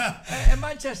at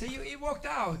Manchester, he walked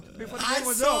out before the I game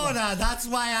was saw over. that. That's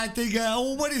why I think,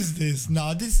 what is this?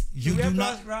 No, this, you We do have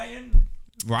not. lost Ryan.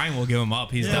 Ryan will give him up.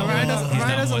 He's Yeah, done Ryan with, doesn't- he's Ryan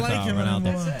done doesn't with like him Ronaldo.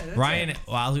 anymore. That's it. Ryan,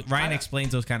 well, Ryan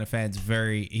explains those kind of fans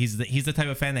very. He's the type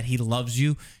of fan that he loves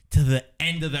you to the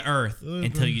end of the earth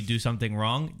until you do something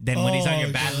wrong. Then when he's on your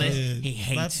Oh, bad list, shit. he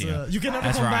hates That's you. you can never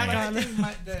That's come Ryan. back But I on it.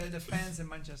 think the fans in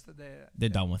Manchester, They're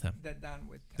done with him. they're done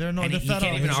with. They're no, And they're he fed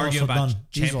can't up. even He's argue also about done.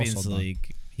 He's Champions also done.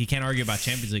 League. He can't argue about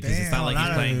Champions League because it's Damn, not like he's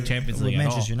not playing a- Champions With League at all.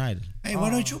 Manchester United. Hey, why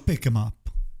don't you pick him up?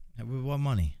 With what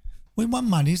money? We want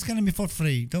money. It's going to be for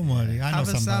free. Don't worry. I know Have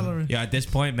his somebody. salary. Yeah, at this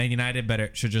point, Man United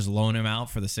should just loan him out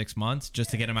for the 6 months just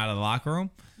to get him out of the locker room.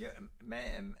 Yeah,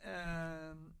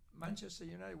 Manchester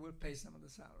United will pay some of the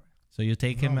salary. So you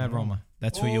take him at Roma.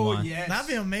 That's who you want. Yes. That'd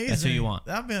be amazing. That's who you want.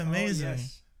 That'd be Oh, amazing.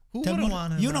 yes. Who Tell wouldn't Mourinho-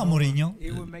 want him? You know at Roma? Mourinho.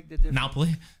 It will make the difference.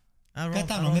 Napoli. At Roma,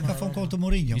 Gaetano, make a phone call to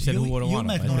Mourinho. You said who wouldn't you want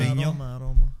met him, I think. Mourinho.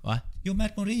 Roma. What? You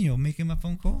met Mourinho. Make him a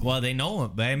phone call. Well, they know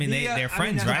him, but I mean, The, they're I mean,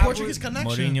 friends, the right? Portuguese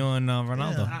connection. Mourinho and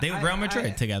Ronaldo. Yeah. They were Real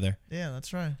Madrid together. Yeah,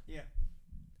 that's right. Yeah.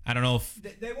 I don't know if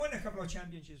They won a couple of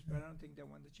championships, but I don't think they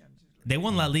won the Champions League. they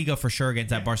won La Liga for sure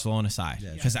against that Barcelona side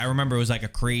because I remember it was like a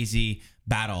crazy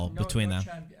battle between them.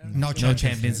 No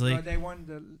Champions League. But they won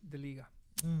the Liga.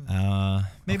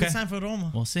 Maybe okay. it's time for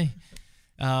Roma. We'll see.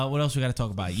 What else we got to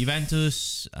talk about?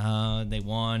 Juventus, they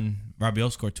won.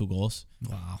 Rabiot scored 2 goals.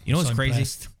 Wow. You know what's So crazy?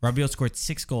 impressed. Rabiot scored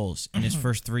 6 goals in his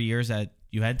first 3 years at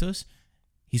Juventus.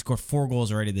 He scored 4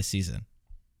 goals already this season.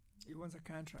 He wants a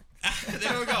contract.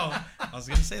 There we go. I was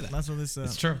gonna say that. That's what they said.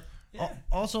 It's true.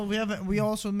 Also, we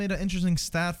also made an interesting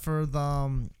stat for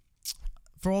the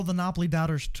for all the Napoli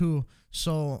doubters too.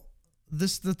 So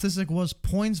this statistic was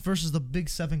points versus the big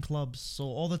 7 clubs. So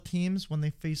all the teams, when they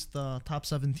faced the top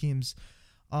 7 teams,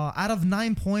 out of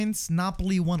 9 points,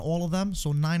 Napoli won all of them.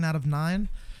 So 9 out of 9.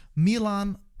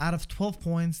 Milan, out of 12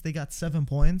 points, they got 7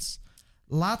 points.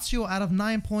 Lazio, out of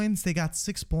 9 points, they got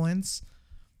 6 points.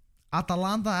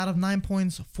 Atalanta, out of 9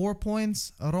 points, 4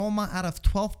 points. Roma, out of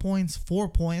 12 points, 4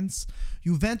 points.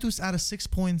 Juventus, out of 6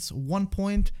 points, 1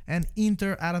 point. And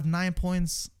Inter, out of 9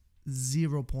 points,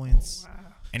 0 points.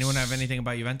 Wow. Anyone have anything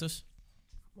about Juventus?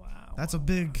 Wow. That's a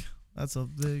big.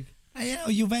 You know,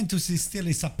 Juventus is still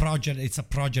a project. It's a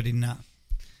project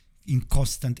in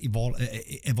constant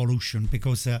evolution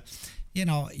because you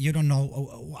know, you don't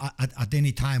know at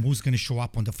any time who's going to show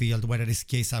up on the field, whether it's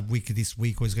Chiesa week this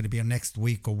week or it's going to be next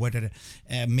week, or whether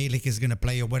Milik is going to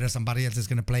play or whether somebody else is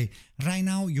going to play. Right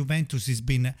now, Juventus has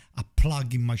been a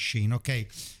plug-in machine. Okay,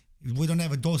 we don't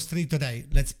have those 3 today.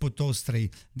 Let's put those 3.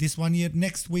 This one year,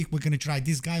 next week, we're going to try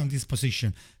this guy on this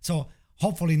position. So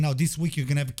hopefully now this week you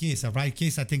can have Chiesa, right?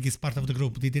 Chiesa, I think, is part of the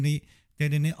group. Didn't he?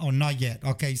 Or not yet?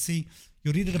 Okay, see,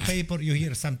 you read the paper, you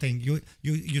hear something.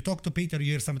 You talk to Peter,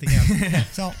 you hear something else.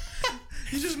 So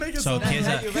You just make it So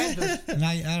Chiesa,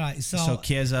 all right. so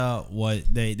Chiesa,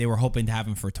 they were hoping to have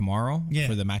him for tomorrow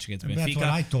for the match against Benfica. That's what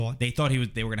I thought. They thought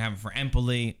they were going to have him for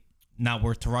Empoli. Not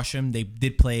worth to rush him. They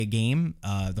did play a game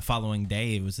the following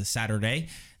day. It was a Saturday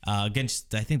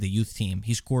against, I think, the youth team.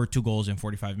 He scored 2 goals in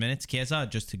 45 minutes, Chiesa,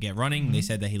 just to get running. Mm-hmm. They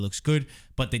said that he looks good,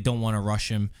 but they don't want to rush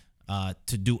him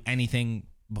to do anything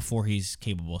before he's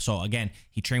capable. So, again,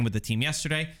 he trained with the team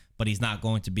yesterday, but he's not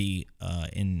going to be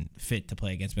fit to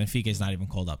play against Benfica. He's not even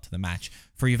called up to the match.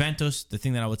 For Juventus, the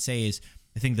thing that I would say is,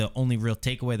 I think the only real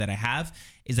takeaway that I have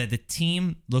is that the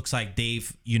team looks like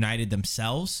they've united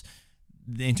themselves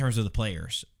in terms of the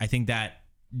players. I think that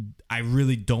I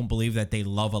really don't believe that they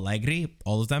love Allegri,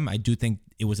 all of them. I do think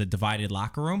it was a divided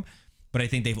locker room, but I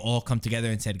think they've all come together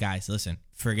and said, guys, listen,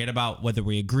 forget about whether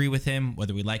we agree with him,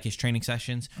 whether we like his training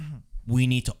sessions. Mm-hmm. We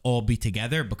need to all be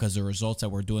together because the results that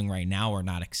we're doing right now are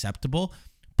not acceptable.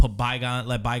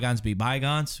 Let bygones be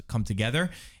bygones, come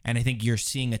together. And I think you're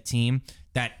seeing a team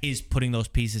that is putting those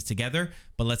pieces together,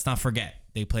 but let's not forget,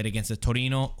 they played against the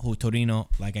Torino,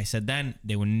 like I said then,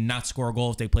 they would not score a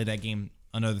goal if they played that game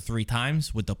another 3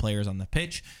 times with the players on the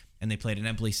pitch. And they played an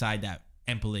Empoli side that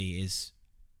Empoli is,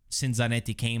 since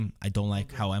Zanetti came, I don't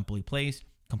like how Empoli plays.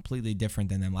 Completely different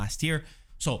than them last year.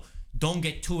 So don't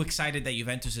get too excited that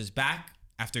Juventus is back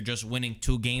after just winning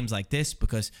 2 games like this,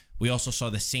 because we also saw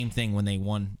the same thing when they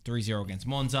won 3-0 against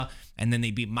Monza, and then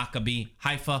they beat Maccabi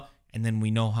Haifa, and then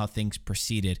we know how things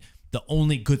proceeded. The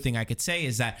only good thing I could say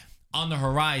is that on the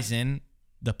horizon,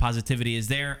 the positivity is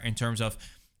there in terms of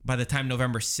by the time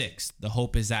November 6th, the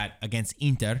hope is that against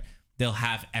Inter, they'll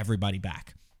have everybody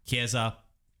back. Chiesa,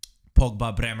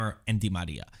 Pogba, Bremer, and Di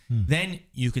Maria. Then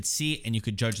you could see and you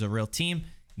could judge the real team.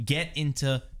 Get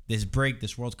into this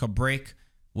World Cup break,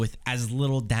 with as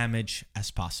little damage as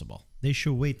possible. They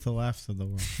should wait till after the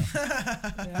World Cup.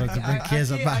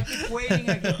 I keep waiting,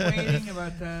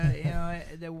 but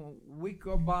the week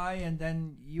go by and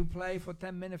then you play for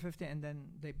 10 minutes, 15, and then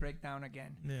they break down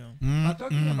again. Yeah. But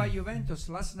talking about Juventus,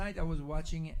 last night I was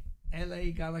watching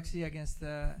LA Galaxy against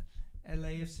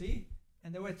LAFC,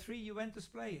 and there were 3 Juventus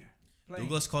players playing.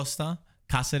 Douglas Costa,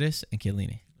 Cáceres, and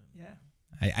Chiellini. Yeah.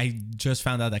 I just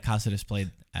found out that Cáceres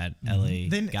played at LA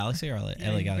Galaxy or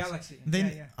LA Galaxy.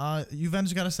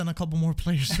 Juventus got to send a couple more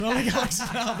players to LA Galaxy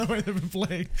now, the way they've been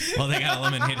playing. Well, they got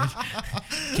eliminated.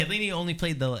 Chiellini only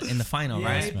played in the final,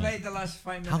 right? Yeah, he played the last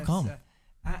 5 minutes. How come?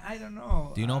 I don't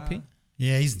know. Do you know, P?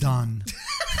 Yeah, he's done.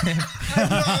 Do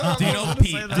you know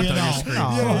Pete? Do you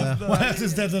know? What else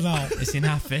is there to know? Is he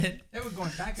not fit? They were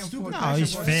going back and forth. No,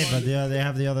 he's fit, but they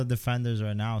have the other defenders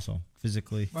right now, so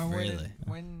physically. But Really?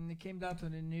 when it came down to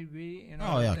the nitty,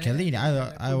 Oh yeah, Chiellini.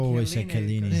 I always say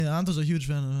Chiellini. Yeah, Anto's a huge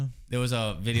fan of him. There was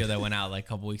a video that went out like a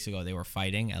couple weeks ago. They were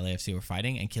fighting. LAFC were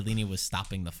fighting, and Chiellini was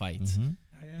stopping the fights. Mm-hmm.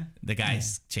 Yeah. The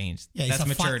guy's changed. Yeah, That's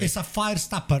maturity. It's a fire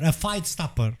stopper. A fight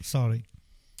stopper. Sorry.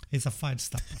 It's a fight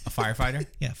stopper. A firefighter?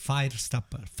 Yeah, fire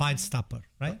stopper. Fight stopper.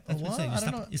 Right? That's what what? you I say.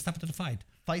 don't know. You stop to the fight.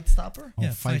 Fight stopper?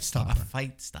 Yeah, fight fight stopper. A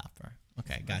fight stopper.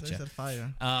 Okay, They gotcha. said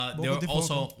fire. There were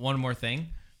also one more thing.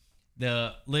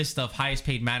 The list of highest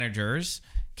paid managers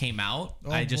came out.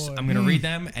 Oh, I'm boy. going to read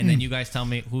them, and then you guys tell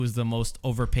me who's the most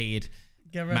overpaid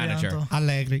Get ready, manager. Anto.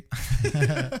 Allegri.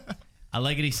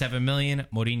 Allegri 7 million,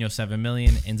 Mourinho 7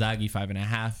 million, Inzaghi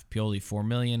 5.5, Pioli 4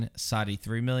 million, Sarri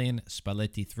 3 million,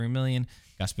 Spalletti 3 million,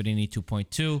 Gasperini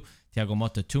 2.2, Thiago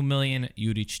Motta 2 million,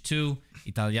 Juric 2,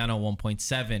 Italiano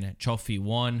 1.7, Cioffi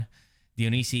 1,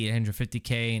 Dionisi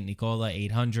 850k, Nicola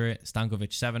 800,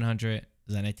 Stankovic 700,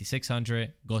 Zanetti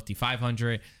 600, Gotti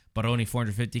 500, Baroni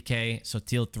 450K,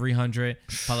 Sotil 300,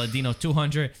 Palladino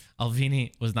 200.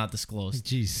 Alvini was not disclosed.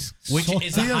 Jeez. Which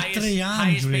is the Sotil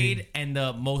highest 300. paid and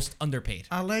the most underpaid.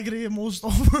 Allegri most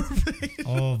overpaid.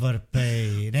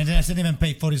 Overpaid. And he hasn't even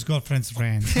paid for his girlfriend's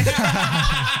friend.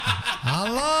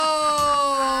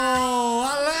 Hello,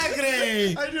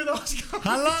 Allegri. I knew that was coming.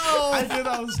 Hello. I knew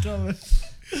that was coming.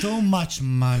 Too much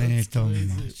money. Too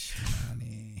much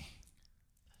money.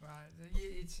 Right.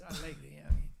 It's Allegri.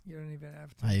 I mean, you don't even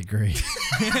have to. I agree.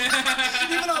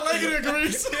 Even Allegri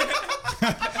agrees.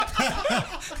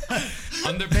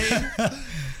 Underpaid?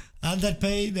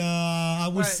 Underpaid, I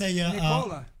would Right, say.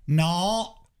 Nicola.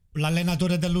 No,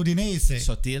 l'allenatore dell'Udinese.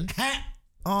 Sotil? Eh,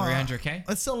 Oh, 300K?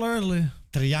 It's still early.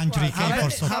 300k for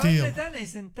Sotil. Salernitana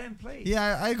is in 10th place.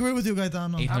 Yeah, I agree with you,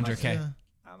 Gaetano. 800K. Yeah.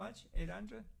 How much?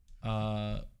 800?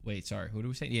 Wait, sorry. Who do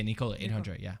we say? Yeah, Nicola,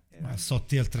 800. Yeah.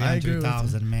 Sotil, I agree with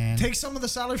 300,000, man. Take some of the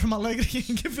salary from Allegri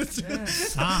and give it to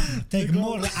Yeah. Take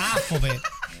more than half of it.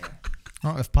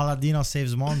 No, if Palladino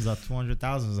saves Monza,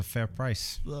 200,000 is a fair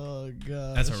price. Oh,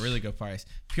 God. That's a really good price.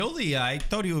 Pioli, I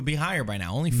thought he would be higher by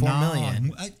now. Only 4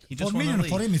 million. He just 4 won the million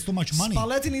league. for him is too much money.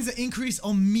 Spalletti needs to increase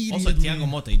immediately. Also, Thiago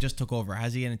Motta, he just took over.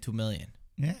 How's he getting 2 million?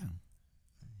 Yeah.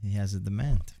 He has a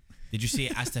demand. Did you see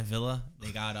Aston Villa? They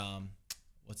got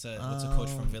what's a coach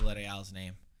from Villarreal's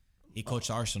name? He coached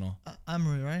Arsenal.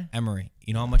 Emery, right? Emery.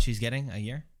 You know how much he's getting a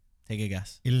year? Take a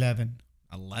guess. 11.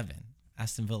 11.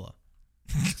 Aston Villa.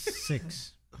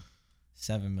 6.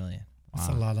 7 million. That's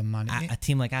a lot of money. A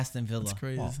team like Aston Villa. That's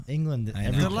crazy. Well, England, I know.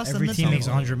 every, They're less than every team mid-table. makes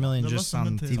 100 million They're just less than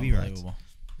on mid-table. TV rights. Unbelievable.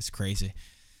 It's crazy.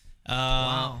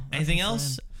 Wow, that's Anything insane.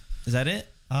 else? Is that it?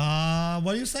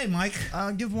 What do you say, Mike?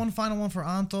 I'll give one final one for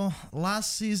Anto.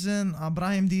 Last season,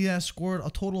 Brahim Diaz scored a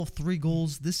total of 3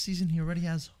 goals. This season, he already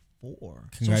has 4.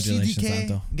 Congratulations, so CDK,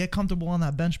 Anto. get comfortable on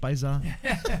that bench, Paiza.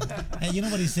 Hey, you know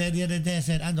what he said the other day? I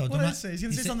said, Ando, What did I say? He's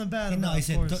gonna say something bad No, about, he of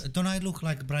said, course. don't I look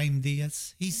like Brahim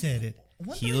Diaz? He said it.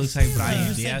 When He did I looks say like Brahim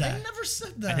that? Diaz. I never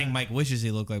said that. I think Mike wishes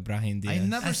he looked like Brahim Diaz. I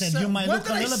never I said, said you might when look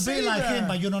did a I little say bit like that? him,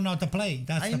 but you don't know how to play.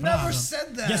 That's I the never problem.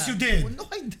 said that. Yes, you did. Well, no,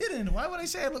 I didn't. Why would I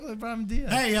say I look like Brahim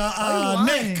Diaz? Hey, Are you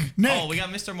lying? Nick. Oh, we got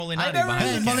Mr. Molinari I never behind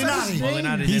Hey, the said camera. his Molinari. name.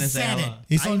 Molinari He didn't say said it. hello.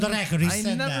 It's on the record. He I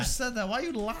said never that. said that. Why are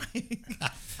you lying?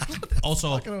 Also,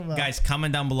 talking about? guys,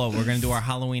 comment down below. We're gonna do our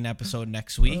Halloween episode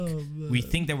next week. We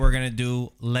think that we're gonna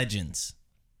do legends,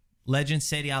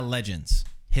 Serie A legends,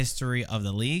 history of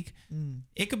the league.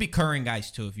 It could be current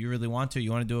guys too, if you really want to.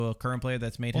 You want to do a current player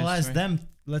that's made Well, history? ask them.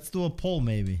 Let's do a poll,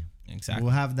 maybe. Exactly.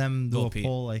 We'll have them do Go, a Pete.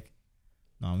 poll, like.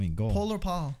 No, I mean, goal. Polar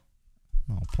Paul.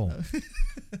 No, poll.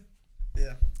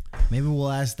 Yeah. Maybe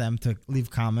we'll ask them to leave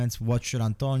comments. What should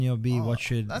Antonio be? Oh, What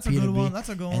should that's a Peter good be? one. That's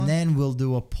a good one. And then we'll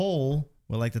do a poll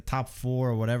with like the top 4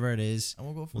 or whatever it is. And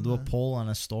we'll go from We'll do a there. poll on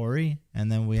a story, and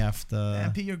then we have to.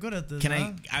 Man, Pete, you're good at this.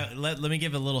 Can huh? let me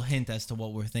give a little hint as to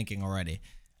what we're thinking already.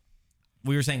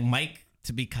 We were saying Mike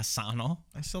to be Cassano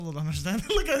I still don't understand.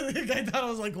 Look at the guy. Thought I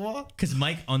was like, what? because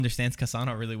Mike understands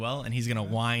Cassano really well, and he's gonna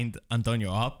wind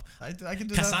Antonio up. I can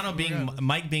do Cassano that. being regardless.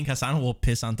 Mike being Cassano will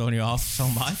piss Antonio off so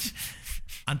much.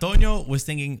 Antonio was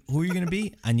thinking, who are you gonna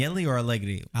be, Agnelli or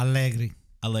Allegri? Allegri.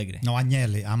 Allegri. No,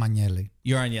 Agnelli. I'm Agnelli.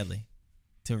 You're Agnelli.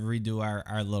 To redo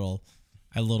our little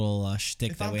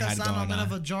shtick If that I'm we had Cassano, going I'm gonna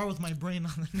have a on. jar with my brain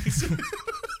on it next week.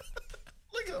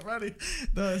 Look at already.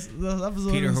 The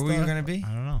episode. Peter, will who are you start. gonna be?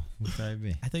 I don't know. Who could I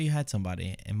be? I thought you had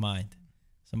somebody in mind,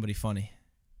 somebody funny.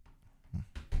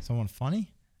 Someone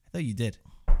funny? I thought you did.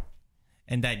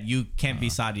 And that you can't be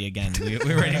Saudi again. We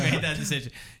already made that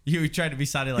decision. You tried to be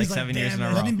Saudi like He's like, 7 years in "Damn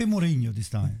a it." Let row. him be Mourinho this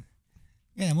time.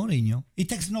 Yeah, Mourinho. He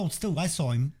takes notes too. I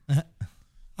saw him.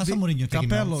 I saw Mourinho taking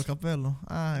notes. Capello.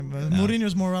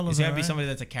 Mourinho's more relevant. It's gotta be right? somebody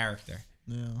that's a character.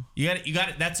 Yeah. You got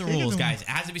it. That's the Take it rules, to guys. It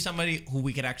has to be somebody who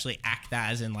we could actually act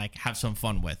as and like have some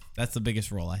fun with. That's the biggest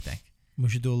rule, I think. We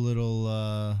should do a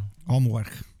little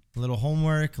Homework.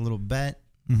 homework, a little bet.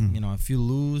 Mhm. You know, if you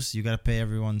lose, you gotta pay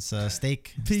everyone's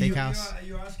steak Pete, steakhouse. Are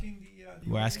you asking the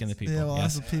We're asking the people. Yeah, well, yes.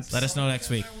 ask the peeps. Let us know next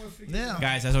week. Yeah.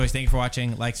 Guys, as always, thank you for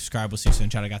watching. Like, subscribe. We'll see you soon.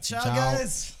 Ciao, ragazzi. Ciao,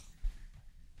 guys.